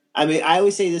 Yeah. I mean, I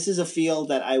always say this is a field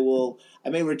that I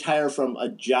may retire from a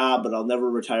job, but I'll never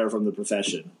retire from the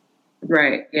profession.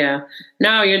 Right. Yeah.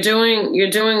 No, you're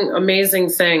doing amazing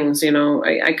things. You know,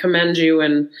 I commend you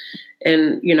and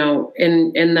you know,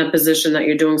 in that position that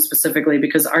you're doing specifically,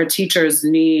 because our teachers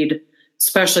need,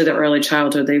 especially the early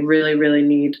childhood, they really, really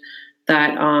need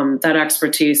that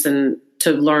expertise and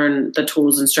to learn the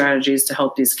tools and strategies to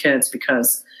help these kids,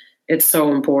 because it's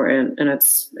so important. And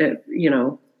you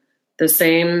know, the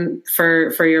same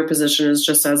for your position is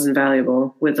just as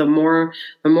invaluable. With the more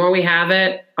we have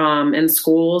it in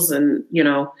schools, and you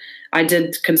know, I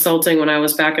did consulting when I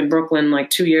was back in Brooklyn like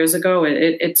 2 years ago.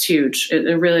 It's huge.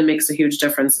 It really makes a huge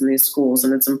difference in these schools,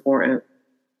 and it's important.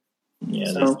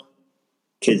 Yeah, so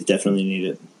kids definitely need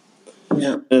it.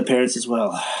 Yeah, and the parents as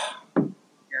well.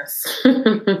 Yes.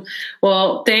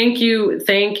 Well, thank you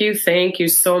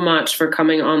so much for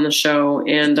coming on the show,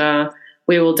 and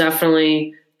we will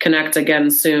definitely connect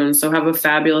again soon. So have a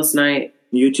fabulous night.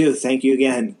 You too. Thank you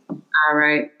again. All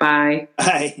right. Bye.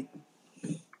 Bye.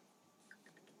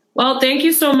 Well, thank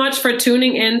you so much for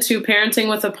tuning in to Parenting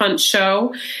with a Punch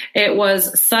show. It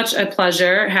was such a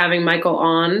pleasure having Michael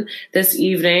on this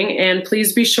evening. And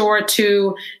please be sure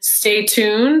to stay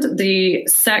tuned. The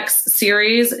sex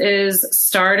series is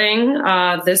starting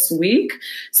this week.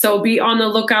 So be on the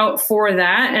lookout for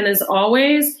that. And as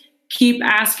always, keep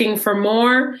asking for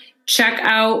more. Check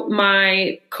out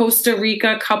my Costa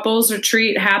Rica couples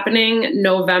retreat happening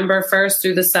November 1st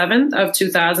through the 7th of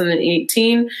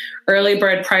 2018. Early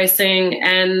bird pricing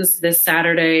ends this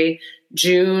Saturday,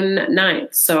 June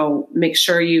 9th. So make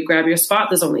sure you grab your spot.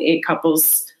 There's only 8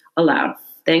 couples allowed.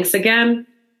 Thanks again.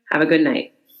 Have a good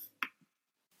night.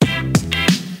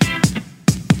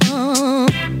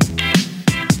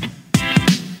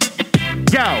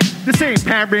 Yo, this ain't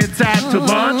parents out to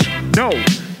lunch. No.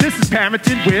 This is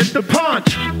Parenting with the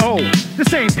Punch. Oh,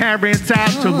 this ain't parents out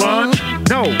to lunch.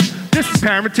 No, this is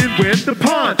Parenting with the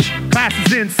Punch. Class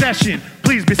is in session.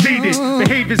 Please be seated.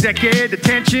 Behaviors that get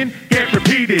attention get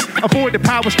repeated. Avoid the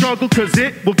power struggle, cause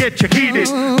it will get you heated.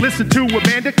 Listen to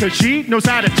Amanda, cause she knows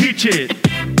how to teach it.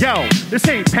 Yo, this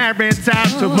ain't parents out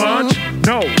to lunch.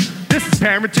 No, this is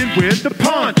Parenting with the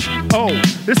Punch. Oh,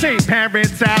 this ain't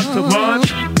parents out to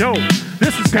lunch. No,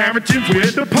 this is Parenting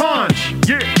with the Punch.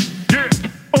 Yeah, yeah.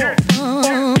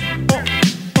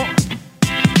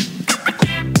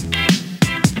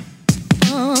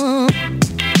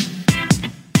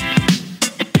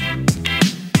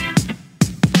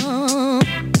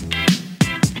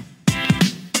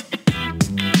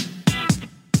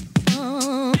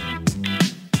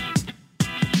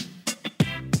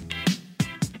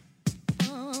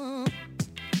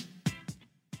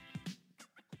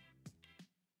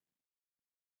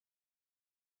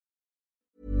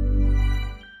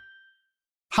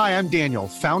 Hi, I'm Daniel,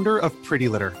 founder of Pretty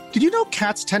Litter. Did you know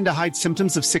cats tend to hide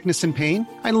symptoms of sickness and pain?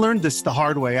 I learned this the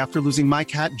hard way after losing my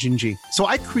cat, Gingy. So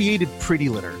I created Pretty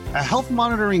Litter, a health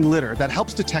monitoring litter that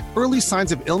helps detect early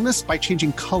signs of illness by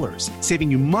changing colors, saving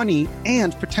you money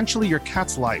and potentially your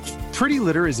cat's life. Pretty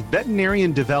Litter is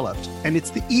veterinarian developed, and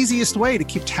it's the easiest way to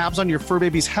keep tabs on your fur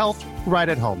baby's health right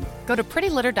at home. Go to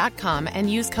prettylitter.com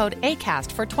and use code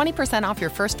ACAST for 20% off your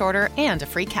first order and a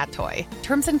free cat toy.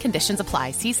 Terms and conditions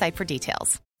apply. See site for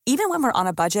details. Even when we're on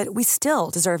a budget, we still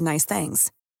deserve nice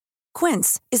things.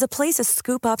 Quince is a place to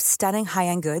scoop up stunning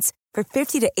high-end goods for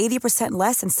 50 to 80%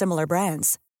 less than similar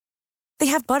brands. They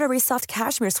have buttery soft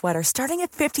cashmere sweaters starting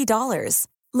at $50,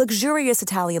 luxurious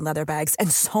Italian leather bags,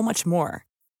 and so much more.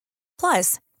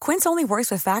 Plus, Quince only works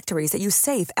with factories that use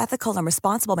safe, ethical, and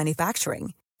responsible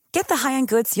manufacturing. Get the high-end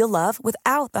goods you'll love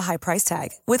without the high price tag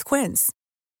with Quince.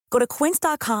 Go to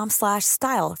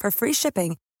quince.com/style for free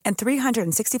shipping and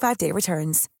 365-day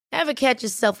returns. Ever catch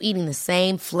yourself eating the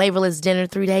same flavorless dinner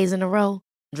 3 days in a row?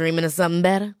 Dreaming of something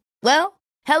better? Well,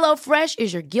 HelloFresh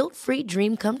is your guilt-free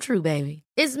dream come true, baby.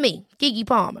 It's me, Keke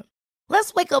Palmer.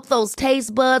 Let's wake up those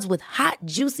taste buds with hot,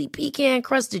 juicy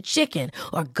pecan-crusted chicken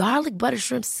or garlic butter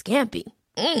shrimp scampi.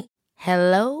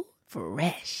 Hello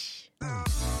Fresh.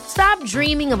 Stop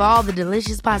dreaming of all the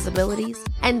delicious possibilities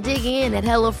and dig in at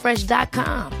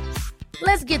HelloFresh.com.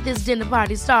 Let's get this dinner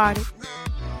party started.